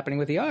what's happening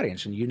with the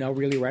audience, and you know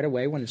really right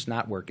away when it's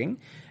not working,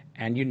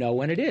 and you know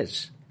when it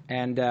is.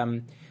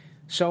 And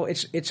so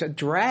it's a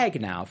drag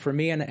now for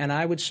me, and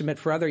I would submit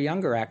for other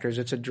younger actors,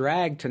 it's a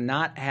drag to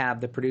not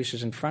have the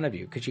producers in front of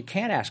you because you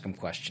can't ask them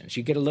questions.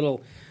 You get a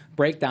little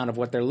breakdown of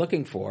what they're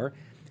looking for.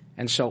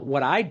 And so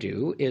what I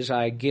do is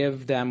I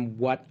give them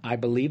what I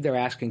believe they're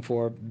asking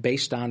for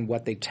based on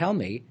what they tell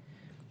me,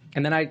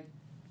 and then I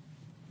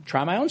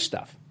try my own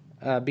stuff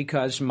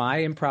because my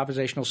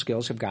improvisational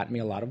skills have gotten me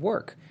a lot of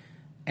work.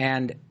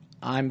 And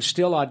I'm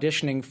still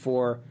auditioning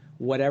for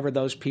whatever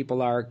those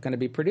people are going to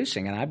be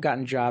producing. And I've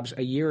gotten jobs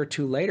a year or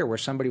two later where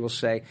somebody will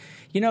say,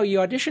 you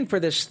auditioned for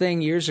this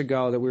thing years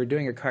ago that we were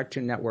doing at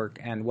Cartoon Network,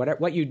 and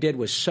what you did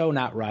was so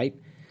not right,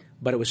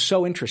 but it was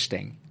so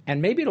interesting.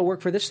 And maybe it'll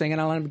work for this thing,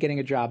 and I'll end up getting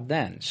a job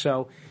then.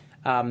 So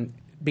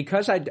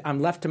because I'm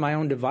left to my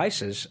own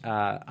devices,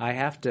 I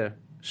have to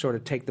sort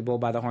of take the bull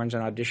by the horns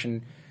and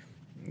audition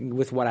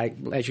with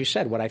as you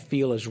said, what I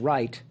feel is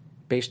right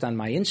based on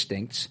my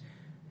instincts.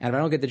 And if I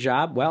don't get the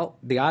job, well,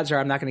 the odds are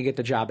I'm not going to get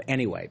the job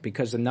anyway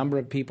because the number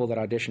of people that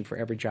audition for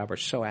every job are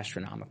so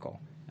astronomical.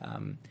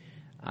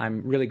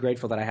 I'm really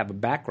grateful that I have a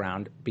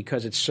background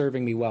because it's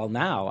serving me well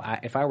now.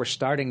 If I were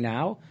starting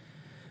now,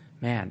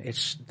 man,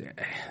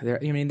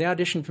 they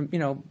audition from,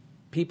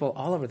 people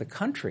all over the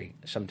country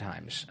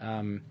sometimes.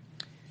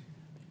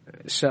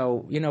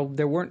 So,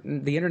 there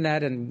weren't the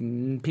internet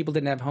and people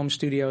didn't have home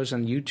studios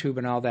and YouTube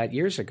and all that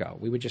years ago.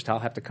 We would just all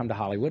have to come to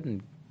Hollywood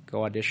and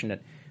go audition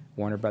at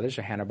Warner Brothers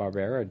or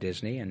Hanna-Barbera or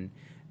Disney. And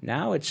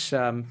now it's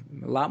a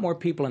lot more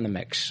people in the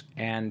mix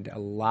and a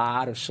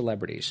lot of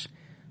celebrities.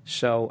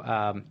 So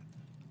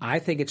I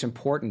think it's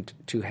important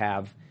to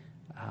have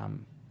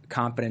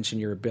confidence in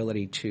your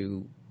ability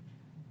to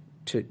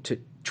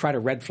try to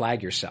red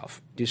flag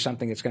yourself, do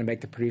something that's going to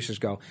make the producers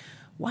go,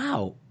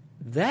 wow,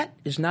 that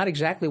is not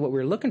exactly what we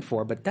were looking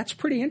for, but that's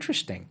pretty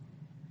interesting.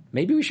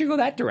 Maybe we should go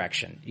that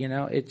direction.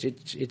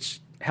 It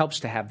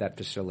helps to have that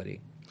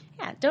facility.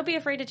 Yeah, don't be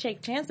afraid to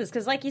take chances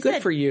because, like you said,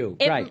 good for you,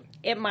 right?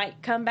 It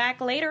might come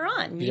back later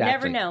on. You Exactly.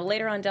 never know.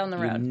 Later on down the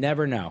road, You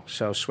never know.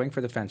 So swing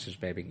for the fences,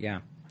 baby. Yeah.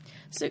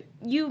 So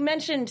you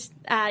mentioned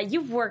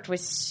you've worked with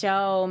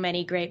so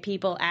many great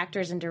people,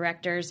 actors and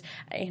directors.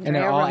 And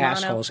they're all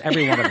assholes,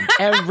 every one of them.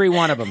 Every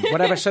one of them.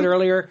 Whatever I said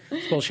earlier,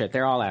 bullshit.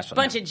 They're all assholes.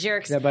 Bunch of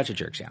jerks. They're a bunch of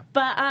jerks, yeah.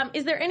 But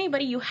is there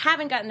anybody you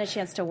haven't gotten a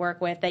chance to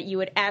work with that you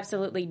would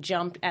absolutely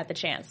jump at the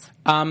chance?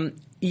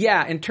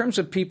 Yeah, in terms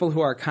of people who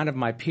are kind of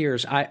my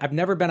peers, I've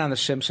never been on The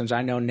Simpsons.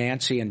 I know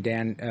Nancy and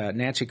Dan,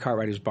 Nancy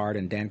Cartwright as Bart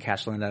and Dan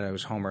Castellaneta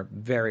as Homer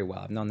very well.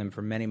 I've known them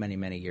for many, many,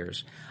 many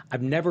years.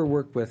 I've never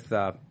worked with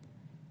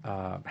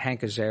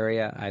Hank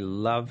Azaria. I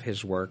love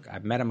his work.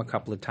 I've met him a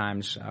couple of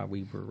times.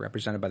 We were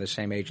represented by the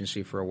same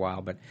agency for a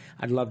while, but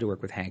I'd love to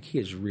work with Hank. He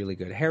is really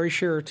good. Harry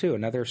Shearer, too,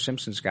 another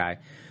Simpsons guy.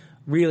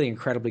 Really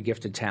incredibly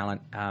gifted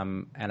talent,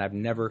 and I've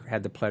never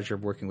had the pleasure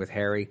of working with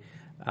Harry.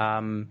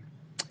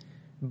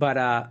 But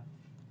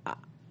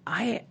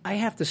I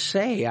have to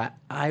say,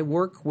 I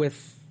work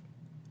with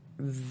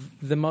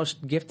the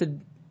most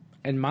gifted,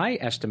 in my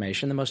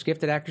estimation, the most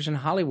gifted actors in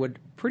Hollywood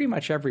pretty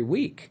much every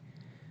week.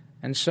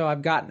 And so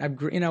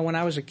when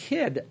I was a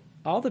kid,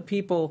 all the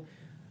people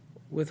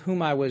with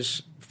whom I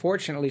was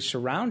fortunately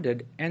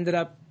surrounded ended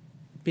up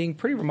being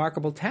pretty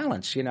remarkable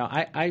talents.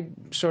 I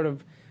sort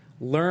of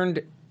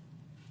learned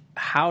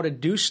how to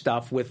do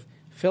stuff with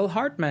Phil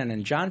Hartman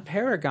and John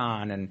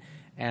Paragon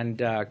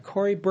and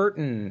Corey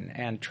Burton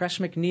and Tress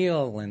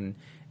MacNeille and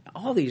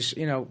all these,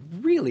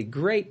 really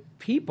great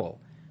people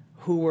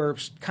who were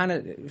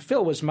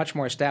Phil was much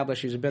more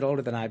established. He was a bit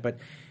older than I, but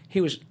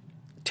he was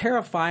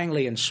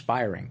terrifyingly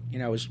inspiring.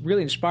 It was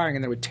really inspiring,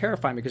 and then it would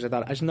terrify me because I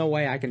thought, there's no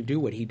way I can do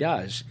what he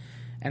does.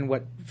 And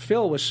what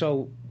Phil was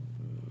so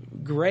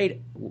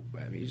great,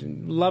 he's a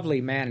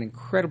lovely man,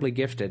 incredibly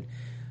gifted,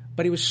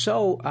 but he was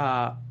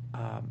so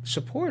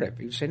supportive.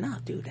 He would say, no,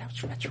 dude,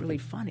 that's really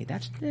funny.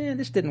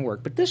 This didn't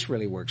work, but this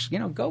really works.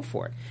 Go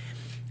for it.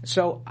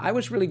 So I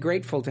was really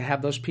grateful to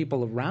have those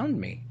people around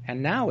me,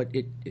 and now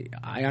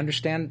I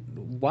understand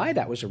why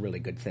that was a really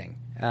good thing.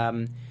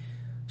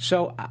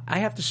 So I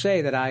have to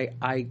say that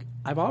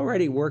I've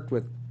already worked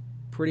with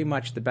pretty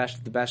much the best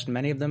of the best.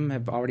 Many of them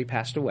have already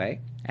passed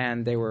away,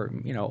 and they were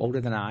older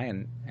than I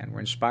and were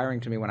inspiring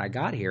to me when I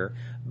got here.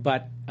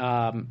 But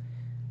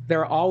there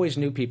are always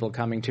new people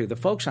coming too. The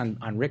folks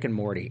on Rick and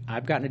Morty,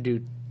 I've gotten to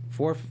do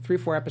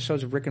 4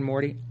 episodes of Rick and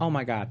Morty. Oh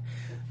my God,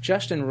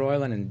 Justin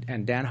Roiland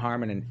and Dan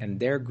Harmon and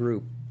their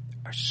group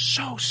are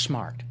so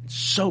smart,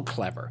 so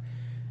clever.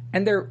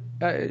 And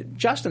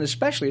Justin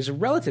especially is a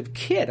relative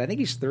kid. I think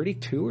he's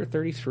 32 or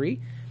 33.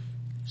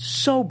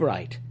 So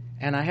bright.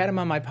 And I had him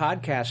on my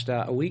podcast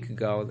a week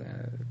ago,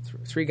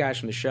 3 guys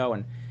from the show,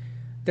 and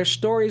their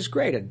story is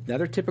great.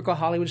 Another typical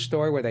Hollywood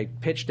story where they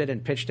pitched it,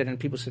 and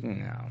people said,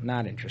 no,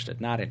 not interested.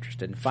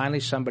 And finally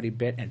somebody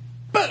bit, and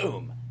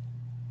boom!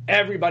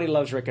 Everybody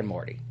loves Rick and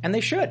Morty. And they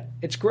should.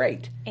 It's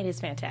great. It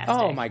is fantastic.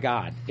 Oh, my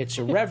God. It's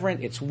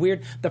irreverent. It's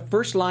weird. The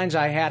first lines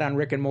I had on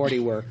Rick and Morty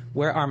were,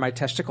 "Where are my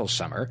testicles,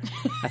 Summer?"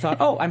 I thought,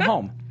 oh, I'm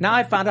home. Now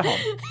I found a home.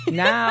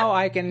 Now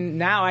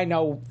I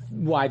know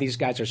why these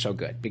guys are so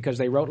good, because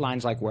they wrote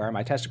lines like, "Where are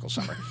my testicles,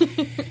 Summer?"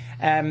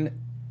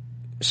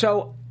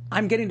 So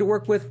I'm getting to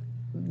work with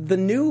the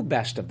new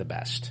best of the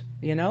best.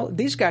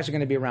 These guys are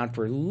going to be around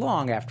for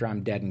long after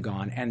I'm dead and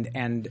gone,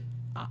 and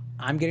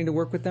I'm getting to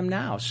work with them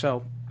now.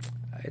 So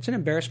it's an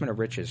embarrassment of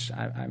riches.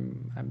 I've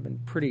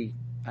been pretty.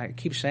 I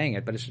keep saying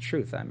it, but it's the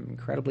truth. I'm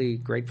incredibly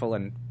grateful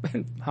and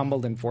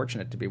humbled and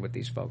fortunate to be with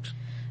these folks.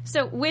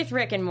 So with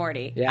Rick and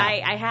Morty, yeah.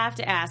 I have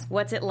to ask,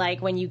 what's it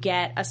like when you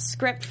get a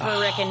script for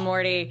Rick and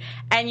Morty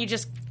and you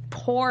just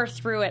pour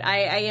through it?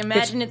 I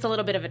imagine it's a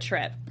little bit of a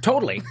trip.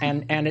 Totally.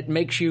 And it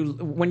makes you,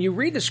 when you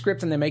read the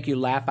script and they make you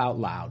laugh out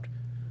loud,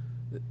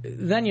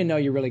 then you know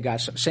you really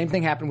got some. Same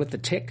thing happened with The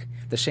Tick.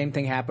 The same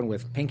thing happened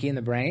with Pinky and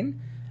the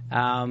Brain.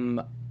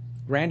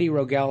 Randy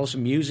Rogel's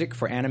music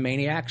for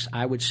Animaniacs,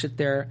 I would sit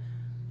there,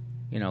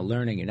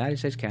 learning United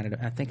States, Canada,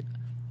 and I think,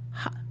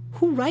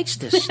 who writes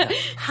this stuff?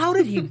 How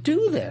did he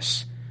do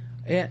this?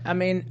 I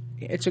mean,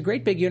 it's a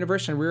great big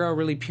universe, and we're all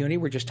really puny.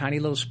 We're just tiny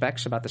little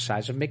specks about the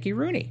size of Mickey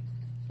Rooney.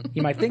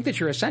 You might think that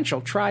you're essential.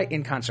 Try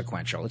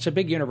inconsequential. It's a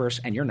big universe,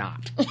 and you're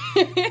not.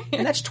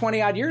 And that's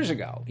 20-odd years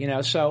ago,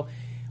 So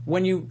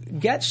when you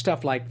get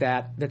stuff like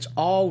that that's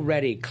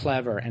already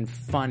clever and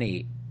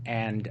funny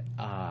and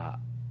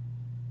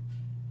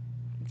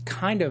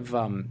kind of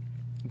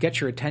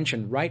get your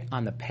attention right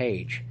on the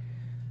page,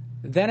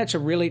 then it's a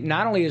really,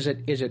 not only is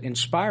it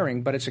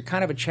inspiring, but it's a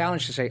kind of a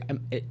challenge to say,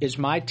 is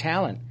my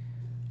talent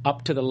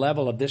up to the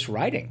level of this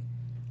writing?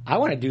 I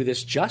want to do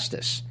this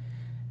justice.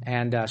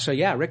 And so,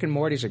 yeah, Rick and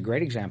Morty is a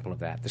great example of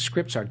that. The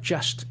scripts are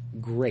just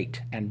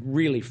great and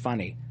really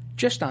funny,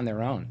 just on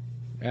their own.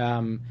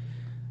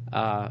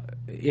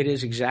 It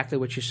is exactly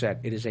what you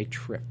said. It is a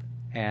trip.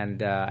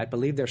 And I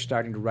believe they're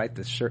starting to write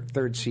the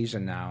third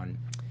season now. And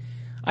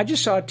I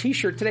just saw a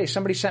T-shirt today.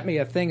 Somebody sent me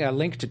a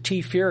link to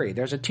T-Fury.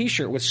 There's a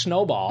T-shirt with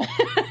Snowball.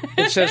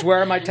 It says, "Where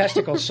are my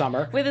testicles,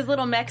 Summer?" With his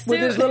little mech suit.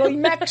 With his little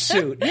mech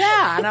suit.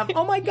 Yeah. And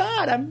oh my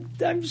God,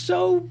 I'm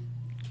so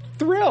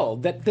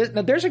thrilled that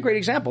there's a great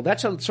example.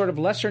 That's a sort of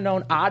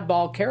lesser-known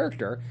oddball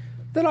character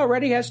that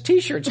already has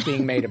T-shirts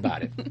being made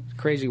about it.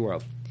 Crazy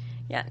world.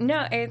 Yeah,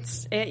 no,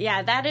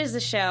 that is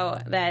a show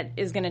that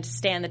is going to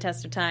stand the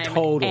test of time.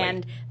 Totally.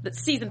 And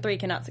season 3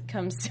 cannot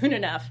come soon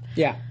enough.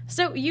 Yeah.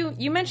 So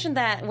you mentioned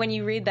that when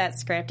you read that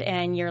script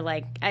and you're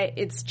like,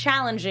 it's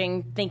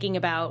challenging thinking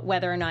about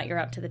whether or not you're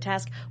up to the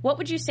task. What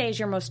would you say is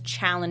your most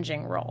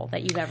challenging role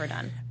that you've ever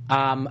done?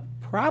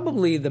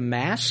 Probably The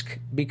Mask,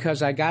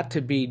 because I got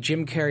to be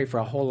Jim Carrey for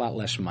a whole lot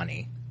less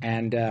money.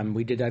 And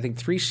we did, I think,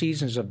 3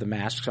 seasons of The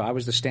Mask, so I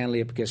was the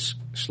Stanley Ipkiss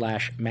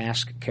 /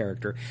 Mask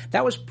character.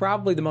 That was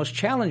probably the most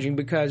challenging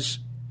because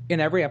in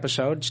every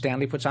episode,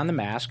 Stanley puts on the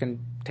mask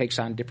and takes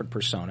on different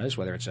personas,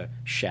 whether it's a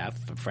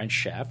chef, a French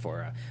chef,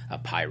 or a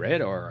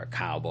pirate, or a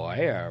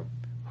cowboy, or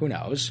who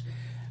knows,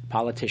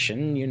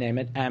 politician, you name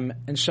it. And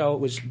so it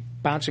was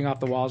bouncing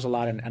off the walls a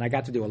lot, and I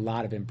got to do a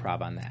lot of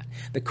improv on that.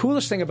 The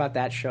coolest thing about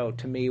that show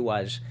to me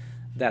was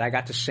that I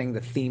got to sing the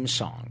theme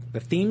song.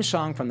 The theme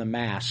song from The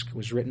Mask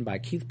was written by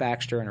Keith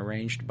Baxter and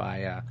arranged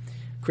by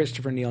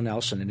Christopher Neil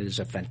Nelson, and it is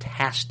a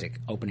fantastic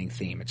opening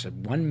theme. It's a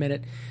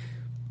 1-minute,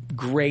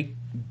 great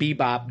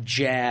bebop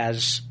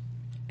jazz,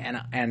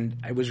 and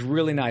it was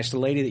really nice. The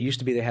lady that used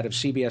to be the head of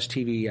CBS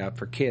TV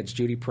for kids,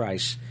 Judy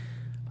Price,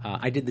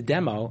 I did the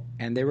demo,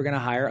 and they were going to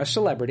hire a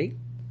celebrity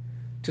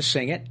to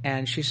sing it,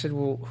 and she said,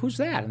 "Well, who's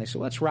that?" And they said,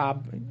 "Well, it's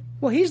Rob."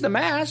 "Well, he's the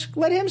Mask.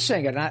 Let him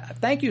sing it." And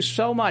thank you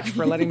so much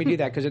for letting me do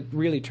that because it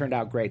really turned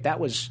out great.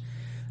 That was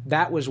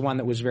one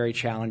that was very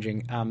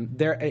challenging.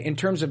 There, in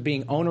terms of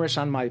being onerous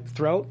on my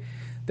throat,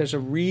 there's a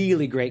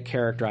really great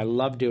character I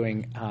love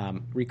doing,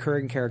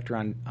 recurring character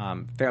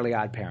on Fairly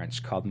Odd Parents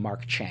called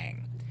Mark Chang.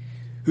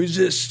 Who's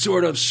this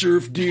sort of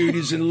surf dude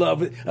who's in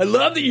love with... I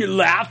love that you're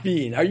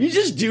laughing. Are you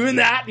just doing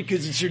that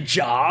because it's your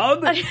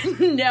job? No,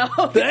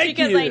 it's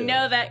because I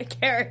know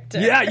that character.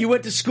 Yeah, you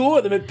went to school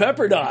with him at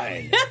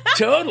Pepperdine.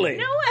 Totally.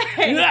 No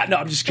way. Yeah, no,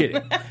 I'm just kidding.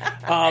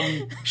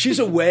 She's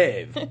a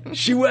wave.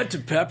 She went to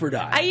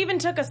Pepperdine. I even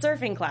took a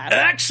surfing class.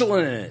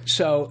 Excellent.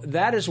 So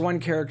that is one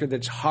character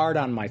that's hard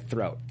on my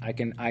throat.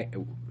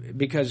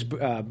 Because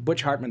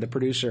Butch Hartman, the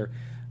producer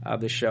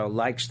of the show,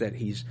 likes that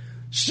he's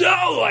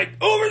so,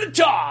 like, over the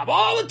top,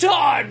 all the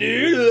time,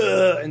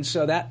 dude. And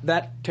so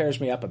that tears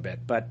me up a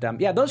bit. But,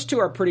 yeah, those two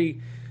are pretty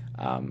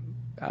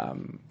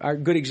are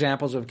good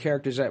examples of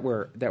characters that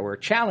were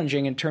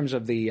challenging in terms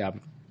of the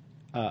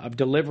of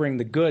delivering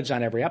the goods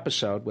on every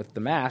episode with The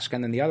Mask.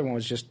 And then the other one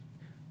was just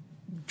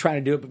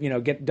trying to do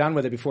it, get done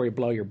with it before you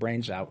blow your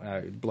brains out,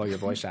 blow your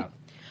voice out.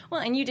 Well,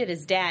 and you did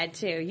his dad,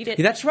 too. You did.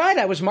 Yeah, that's right.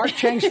 I was Mark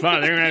Chang's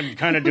father. I'm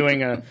kind of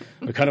doing a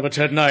kind of a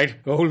Ted Knight.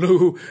 Oh,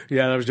 Lou.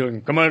 Yeah, I was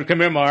doing, come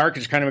here, Mark.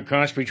 It's kind of a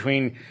cross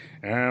between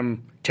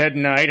Ted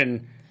Knight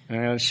and,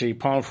 let's see,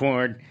 Paul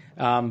Ford.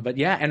 But,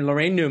 yeah, and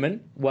Lorraine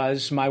Newman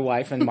was my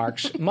wife and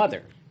Mark's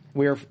mother.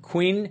 We were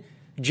Queen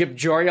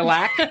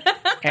Jibjorialak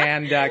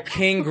and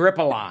King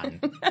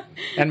Gripalon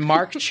and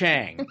Mark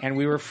Chang. And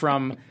we were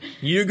from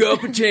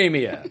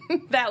Yugopotamia.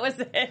 That was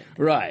it.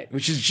 Right,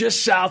 which is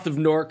just south of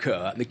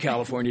Norco in the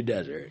California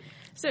desert.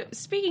 So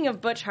speaking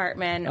of Butch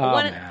Hartman,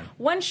 man.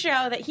 one show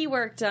that he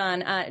worked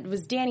on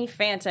was Danny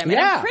Phantom. Yeah.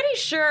 And I'm pretty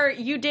sure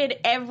you did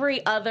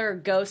every other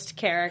ghost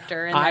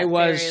character in that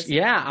series.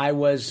 Yeah, I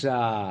was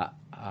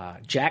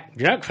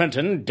Jack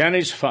Fenton,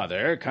 Danny's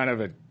father, kind of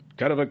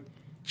a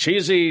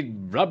cheesy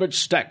Robert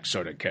Stack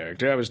sort of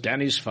character. I was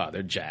Danny's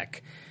father,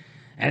 Jack.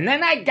 And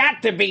then I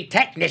got to be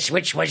Technis,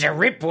 which was a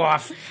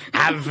ripoff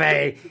of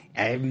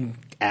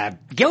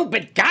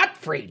Gilbert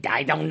Gottfried.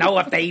 I don't know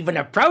if they even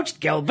approached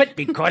Gilbert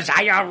because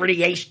I already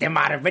aced him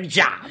out of a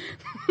job.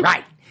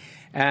 Right.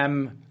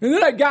 And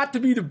then I got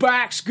to be the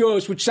Bax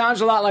Ghost, which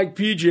sounds a lot like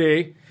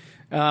PJ.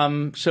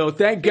 So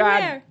thank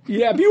God. Beware.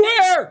 Yeah,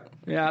 beware.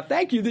 Yeah,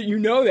 thank you that you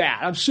know that.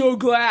 I'm so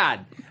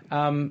glad.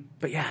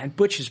 But yeah, and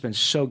Butch has been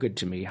so good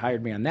to me. He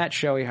hired me on that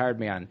show. He hired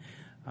me on,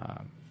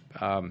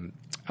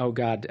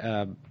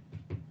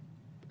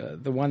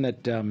 the one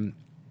that, oh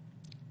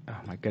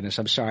my goodness,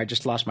 I'm sorry, I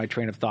just lost my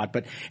train of thought.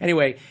 But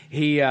anyway,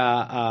 he,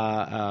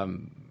 Tough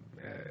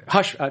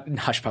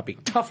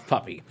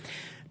Puppy.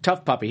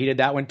 He did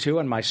that one too,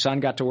 and my son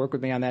got to work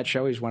with me on that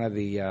show. He's one of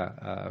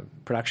the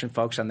production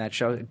folks on that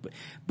show.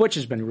 Butch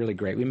has been really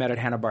great. We met at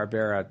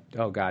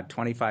Hanna-Barbera,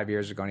 25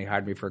 years ago, and he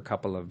hired me for a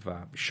couple of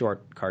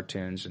short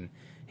cartoons, and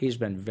he's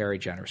been very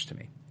generous to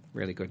me.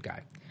 Really good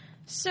guy.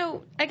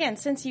 So, again,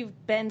 since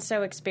you've been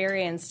so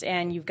experienced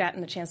and you've gotten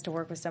the chance to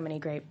work with so many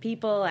great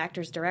people,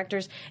 actors,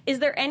 directors, is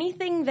there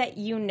anything that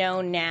you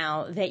know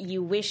now that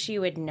you wish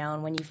you had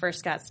known when you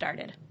first got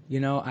started? You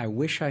know, I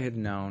wish I had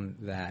known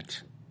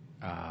that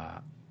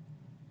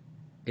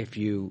if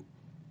you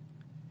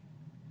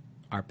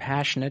are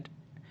passionate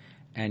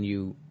and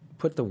you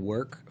put the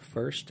work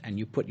first and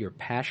you put your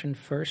passion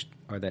first,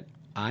 or that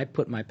I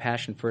put my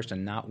passion first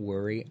and not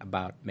worry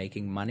about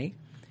making money,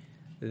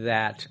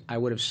 that I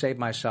would have saved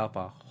myself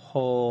a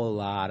whole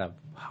lot of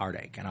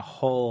heartache and a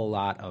whole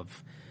lot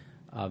of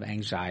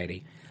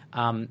anxiety.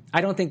 I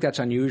don't think that's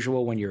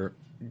unusual when you're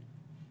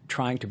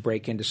trying to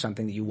break into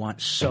something that you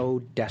want so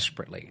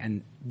desperately.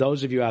 And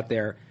those of you out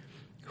there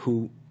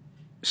who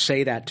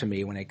say that to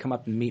me when they come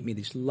up and meet me,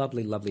 these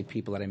lovely, lovely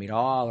people that I meet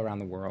all around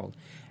the world,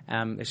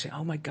 they say,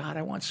 oh, my God,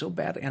 I want so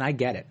badly. And I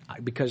get it,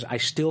 because I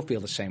still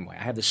feel the same way.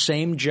 I have the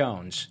same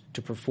Jones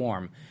to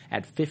perform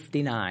at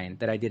 59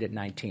 that I did at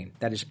 19.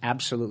 That is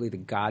absolutely the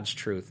God's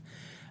truth.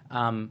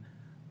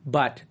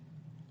 But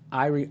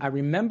I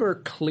remember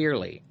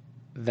clearly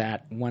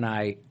that when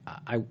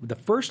the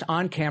first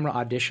on-camera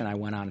audition I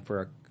went on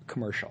for a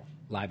commercial,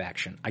 live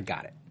action, I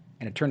got it.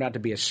 And it turned out to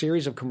be a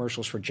series of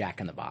commercials for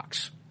Jack in the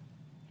Box.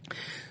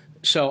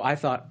 So I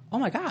thought, oh,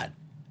 my God,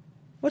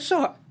 what's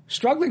so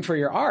struggling for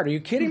your art? Are you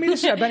kidding me?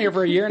 I've been here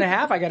for a year and a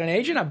half. I got an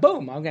agent.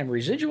 Boom, I'm getting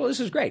residual. This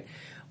is great.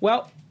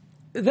 Well,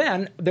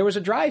 then there was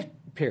a dry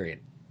period.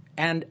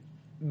 And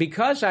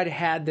because I'd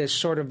had this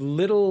sort of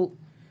little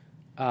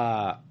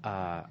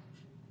kind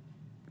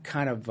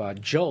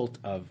of jolt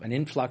of an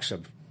influx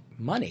of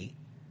money,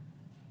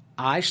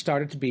 I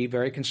started to be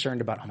very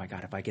concerned about, oh, my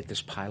God, if I get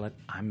this pilot,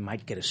 I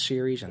might get a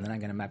series, and then I'm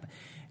going to map.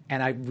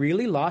 And I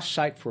really lost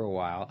sight for a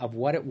while of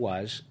what it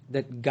was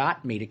that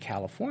got me to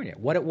California,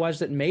 what it was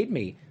that made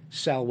me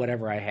sell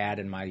whatever I had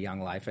in my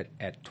young life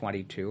at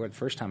 22, or the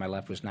first time I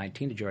left was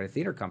 19 to join a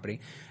theater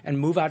company, and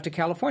move out to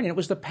California. And it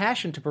was the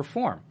passion to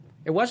perform.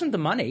 It wasn't the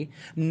money.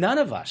 None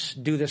of us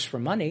do this for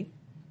money.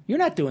 You're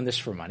not doing this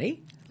for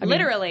money.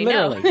 Literally,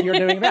 no. You're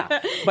doing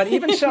that. But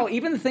even so,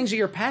 even the things that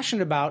you're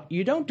passionate about,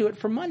 you don't do it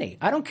for money.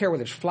 I don't care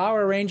whether it's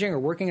flower arranging or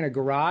working in a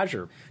garage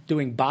or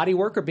doing body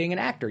work or being an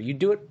actor. You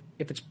do it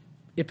if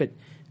it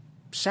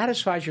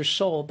satisfies your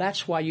soul.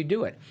 That's why you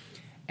do it.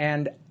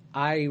 And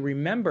I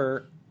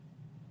remember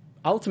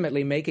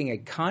ultimately making a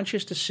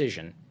conscious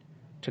decision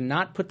to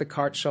not put the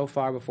cart so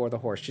far before the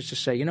horse, just to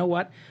say, you know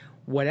what,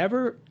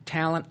 whatever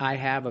talent I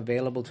have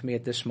available to me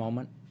at this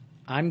moment,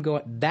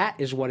 that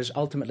is what is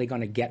ultimately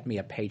going to get me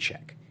a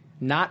paycheck,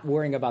 not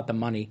worrying about the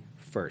money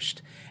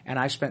first. And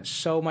I spent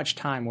so much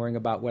time worrying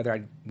about whether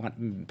I'd want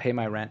to pay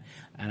my rent.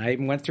 And I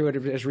even went through it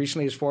as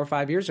recently as 4 or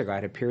 5 years ago. I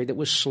had a period that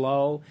was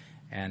slow,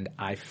 and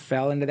I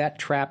fell into that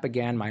trap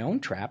again, my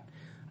own trap,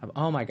 of,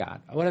 oh, my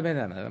God, what have I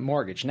done? A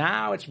mortgage.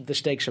 Now the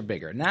stakes are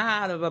bigger.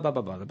 Now, blah, blah,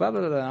 blah, blah, blah,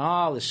 blah, blah,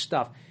 all this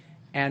stuff.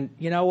 And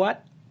you know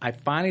what? I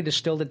finally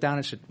distilled it down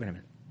and said, wait a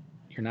minute.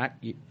 You're not,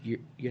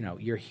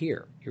 you're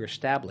here. You're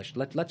established.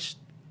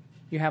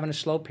 You're having a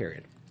slow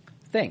period.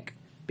 Think.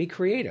 Be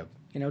creative.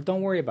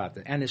 Don't worry about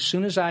that. And as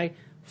soon as I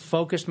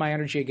focused my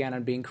energy again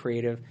on being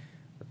creative,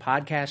 the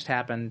podcast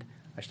happened.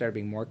 I started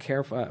being more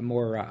careful,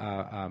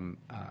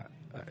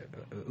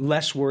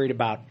 less worried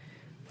about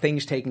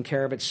things taking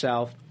care of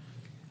themselves.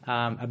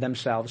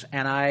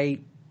 And I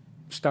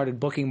started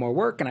booking more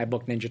work, and I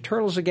booked Ninja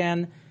Turtles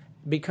again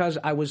because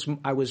I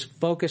was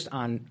focused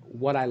on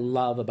what I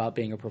love about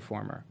being a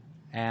performer.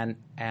 And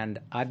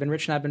I've been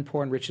rich and I've been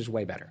poor, and rich is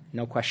way better.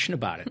 No question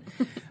about it.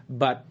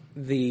 But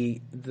the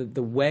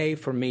way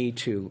for me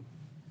to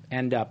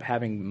end up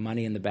having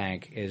money in the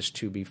bank is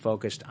to be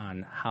focused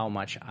on how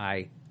much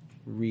I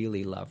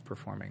really love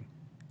performing.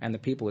 And the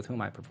people with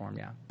whom I perform,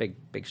 big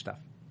stuff.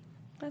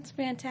 That's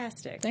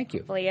fantastic. Thank you.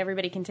 Hopefully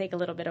everybody can take a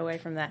little bit away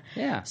from that.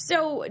 Yeah.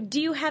 So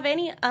do you have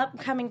any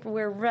upcoming,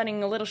 we're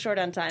running a little short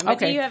on time, but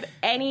okay. Do you have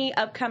any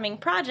upcoming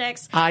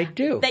projects I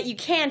do. that you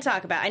can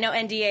talk about? I know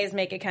NDAs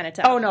make it kind of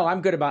tough. Oh, no,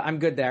 I'm good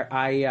there.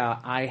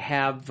 I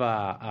have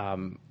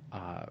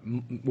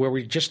where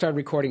we just started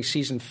recording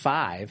season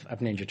 5 of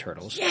Ninja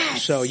Turtles.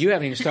 Yes! So you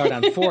haven't even started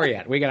on 4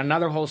 yet. We got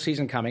another whole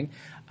season coming.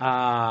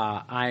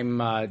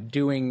 I'm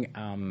doing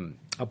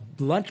a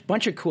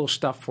bunch of cool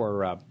stuff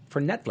for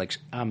Netflix.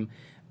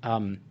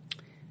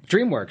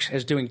 DreamWorks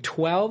is doing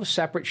 12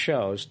 separate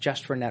shows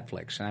just for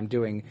Netflix, and I'm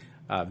doing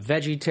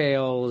Veggie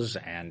Tales,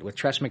 and with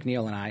Tress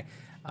MacNeille and I,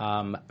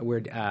 I'm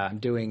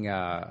doing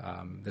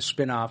the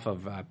spin-off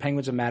of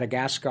Penguins of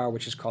Madagascar,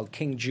 which is called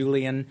King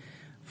Julian.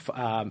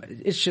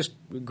 It's just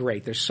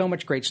great. There's so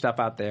much great stuff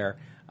out there.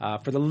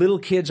 For the little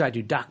kids, I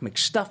do Doc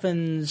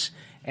McStuffins,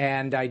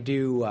 and I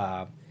do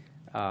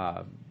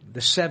the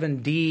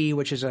 7D,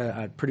 which is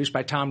produced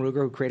by Tom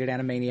Ruger, who created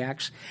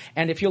Animaniacs.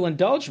 And if you'll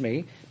indulge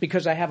me,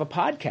 because I have a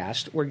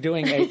podcast, we're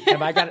doing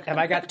have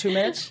I got 2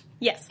 minutes?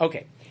 Yes.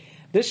 Okay.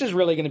 this is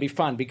really going to be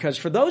fun because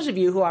for those of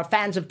you who are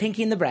fans of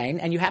Pinky and the Brain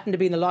and you happen to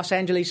be in the Los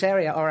Angeles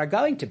area or are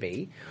going to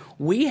be,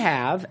 we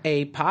have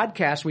a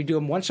podcast. We do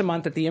them once a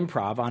month at the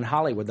Improv on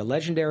Hollywood, the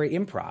legendary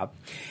Improv.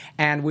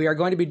 And we are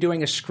going to be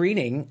doing a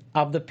screening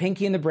of the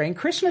Pinky and the Brain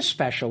Christmas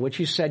special, which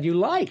you said you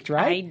liked,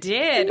 right? I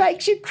did. It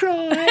makes you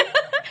cry.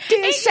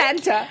 Dear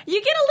Santa.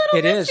 You get a little misty.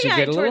 It is. You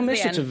get a little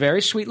misty. It's It's a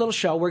very sweet little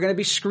show. We're going to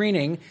be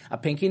screening a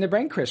Pinky and the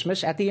Brain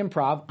Christmas at the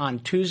Improv on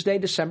Tuesday,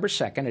 December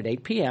 2nd at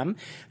 8 p.m.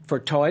 for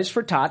Toys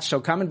for Tots.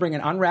 So come and bring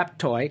an unwrapped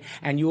toy,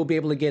 and you will be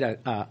able to get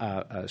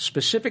a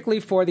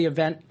specifically for the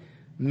event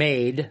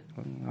made,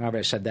 however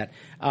I said that,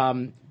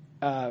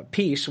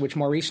 piece, which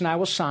Maurice and I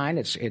will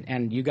sign.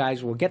 And you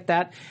guys will get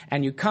that.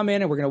 And you come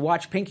in, and we're going to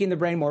watch Pinky and the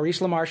Brain. Maurice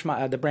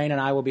LaMarche, the Brain, and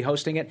I will be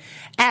hosting it.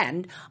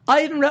 And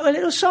I even wrote a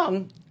little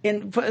song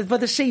for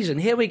the season.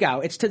 Here we go.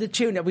 It's to the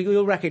tune that we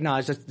will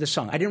recognize the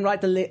song. I didn't write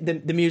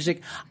the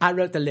music. I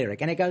wrote the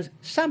lyric. And it goes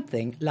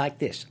something like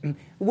this.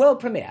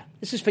 World premiere.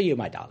 This is for you,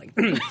 my darling.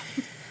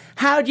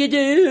 How do you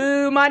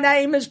do? My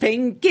name is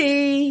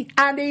Pinky,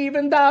 and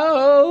even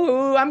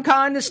though I'm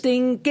kind of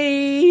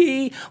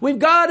stinky, we've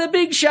got a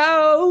big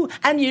show,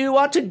 and you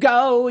ought to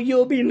go.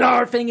 You'll be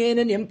narfing in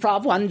an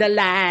improv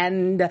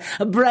wonderland.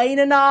 Brain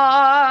and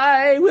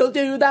I will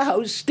do the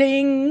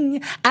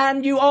hosting,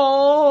 and you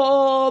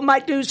all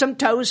might do some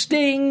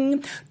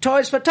toasting.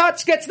 Toys for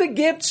Tots gets the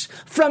gifts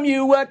from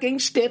you working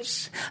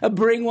stiffs.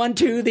 Bring one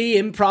to the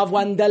improv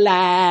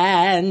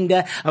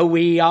wonderland.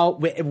 We all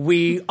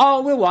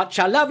will watch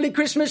our lovely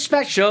Christmas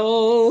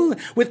special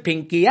with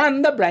Pinky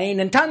and the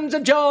Brain and tons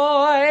of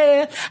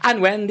joy.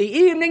 And when the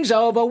evening's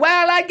over,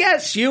 well, I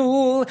guess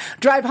you'll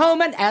drive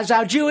home and, as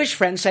our Jewish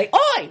friends say,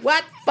 oi,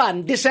 what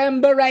fun,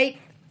 December 8th.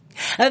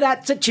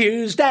 That's a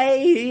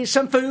Tuesday,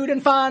 some food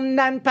and fun,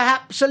 and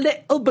perhaps a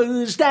little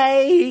booze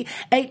day.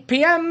 8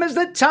 p.m. is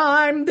the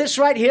time, this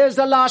right here's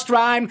the last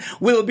rhyme.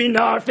 We'll be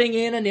narfing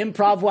in an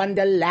improv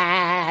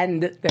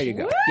wonderland. There you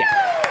go. Woo!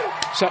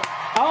 Yeah. So,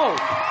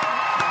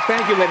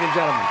 thank you, ladies and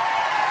gentlemen.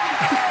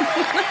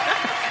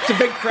 It's a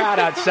big crowd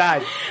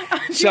outside.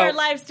 To our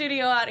live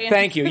studio audience.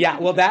 Thank you. Yeah.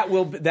 Well, that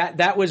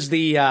was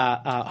the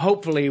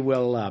hopefully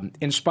will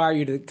inspire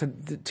you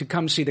to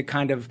come see the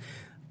kind of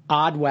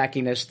odd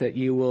wackiness that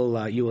you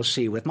will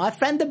see with my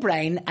friend the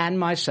Brain and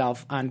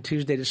myself on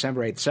Tuesday,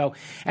 December 8th. So,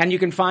 and you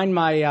can find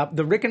my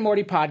the Rick and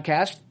Morty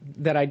podcast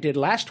that I did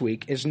last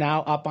week is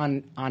now up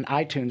on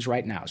iTunes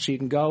right now. So you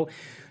can go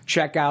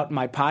check out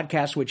my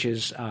podcast, which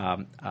is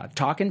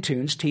Talkin'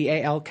 Tunes,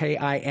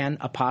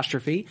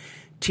 TALKIN'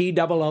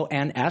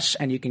 TOONS,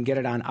 and you can get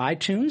it on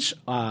iTunes,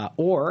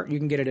 or you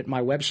can get it at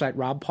my website,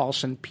 Rob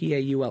Paulsen,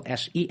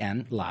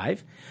 Paulsen,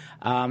 live.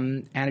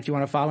 And if you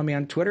want to follow me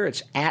on Twitter,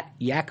 it's at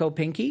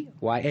YakkoPinky,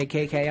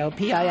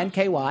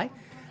 YAKKOPINKY.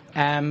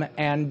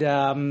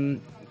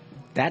 And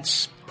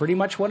that's pretty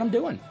much what I'm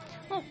doing.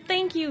 Well,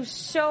 thank you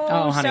so much.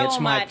 Oh, honey, it's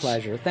my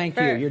pleasure. Thank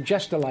you. You're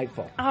just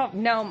delightful. Oh,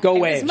 no. Go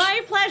Waves. It's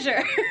my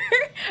pleasure.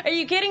 Are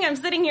you kidding? I'm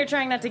sitting here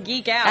trying not to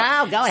geek out.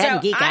 Oh, go ahead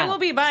and geek out. I will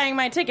be buying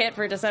my ticket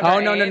for December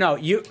 8th. Oh, no.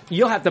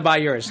 You'll have to buy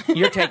yours.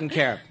 You're taken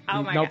care of.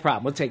 Oh, my no God.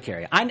 problem. We'll take care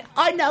of you.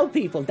 I know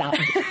people don't.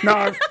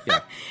 No.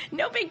 Yeah.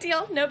 No big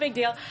deal.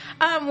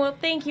 Well,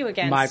 thank you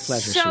again. My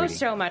pleasure, sweetie.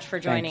 So much for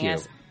joining Thank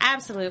us. you.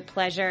 Absolute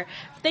pleasure.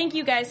 Thank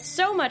you guys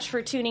so much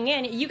for tuning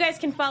in. You guys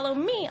can follow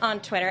me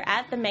on Twitter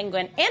at The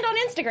Menguin and on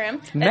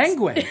Instagram.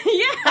 Menguin?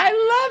 Yeah.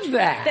 I love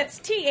that. That's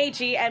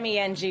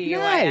TheMenguin.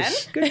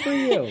 Nice. Good for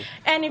you.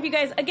 And if you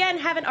guys, again,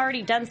 haven't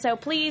already done so,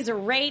 please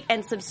rate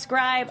and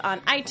subscribe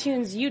on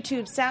iTunes,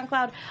 YouTube,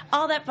 SoundCloud,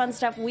 all that fun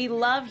stuff. We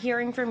love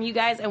hearing from you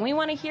guys, and we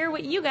want to hear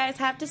what you guys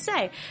have to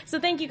say.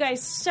 So thank you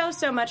guys so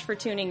much for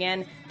tuning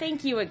in.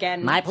 Thank you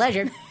again. My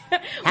pleasure.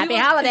 Happy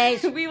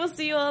holidays. We will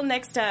see you all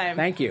next time.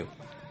 Thank you.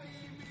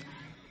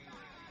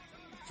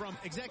 From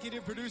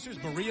executive producers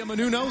Maria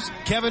Menounos,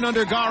 Kevin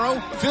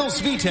Undergaro, Phil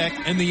Svitek,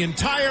 and the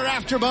entire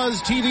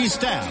AfterBuzz TV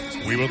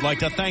staff, we would like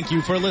to thank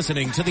you for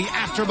listening to the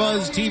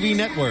AfterBuzz TV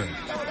network.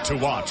 To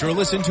watch or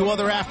listen to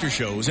other after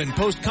shows and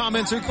post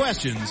comments or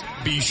questions,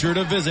 be sure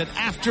to visit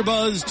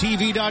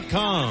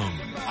AfterBuzzTV.com.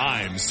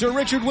 I'm Sir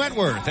Richard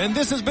Wentworth, and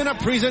this has been a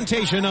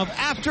presentation of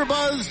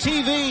AfterBuzz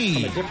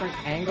TV. From a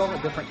different angle, a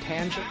different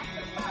tangent.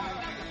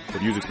 The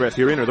views expressed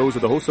herein are those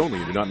of the hosts only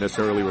and do not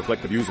necessarily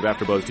reflect the views of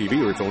AfterBuzz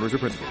TV or its owners or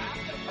principals.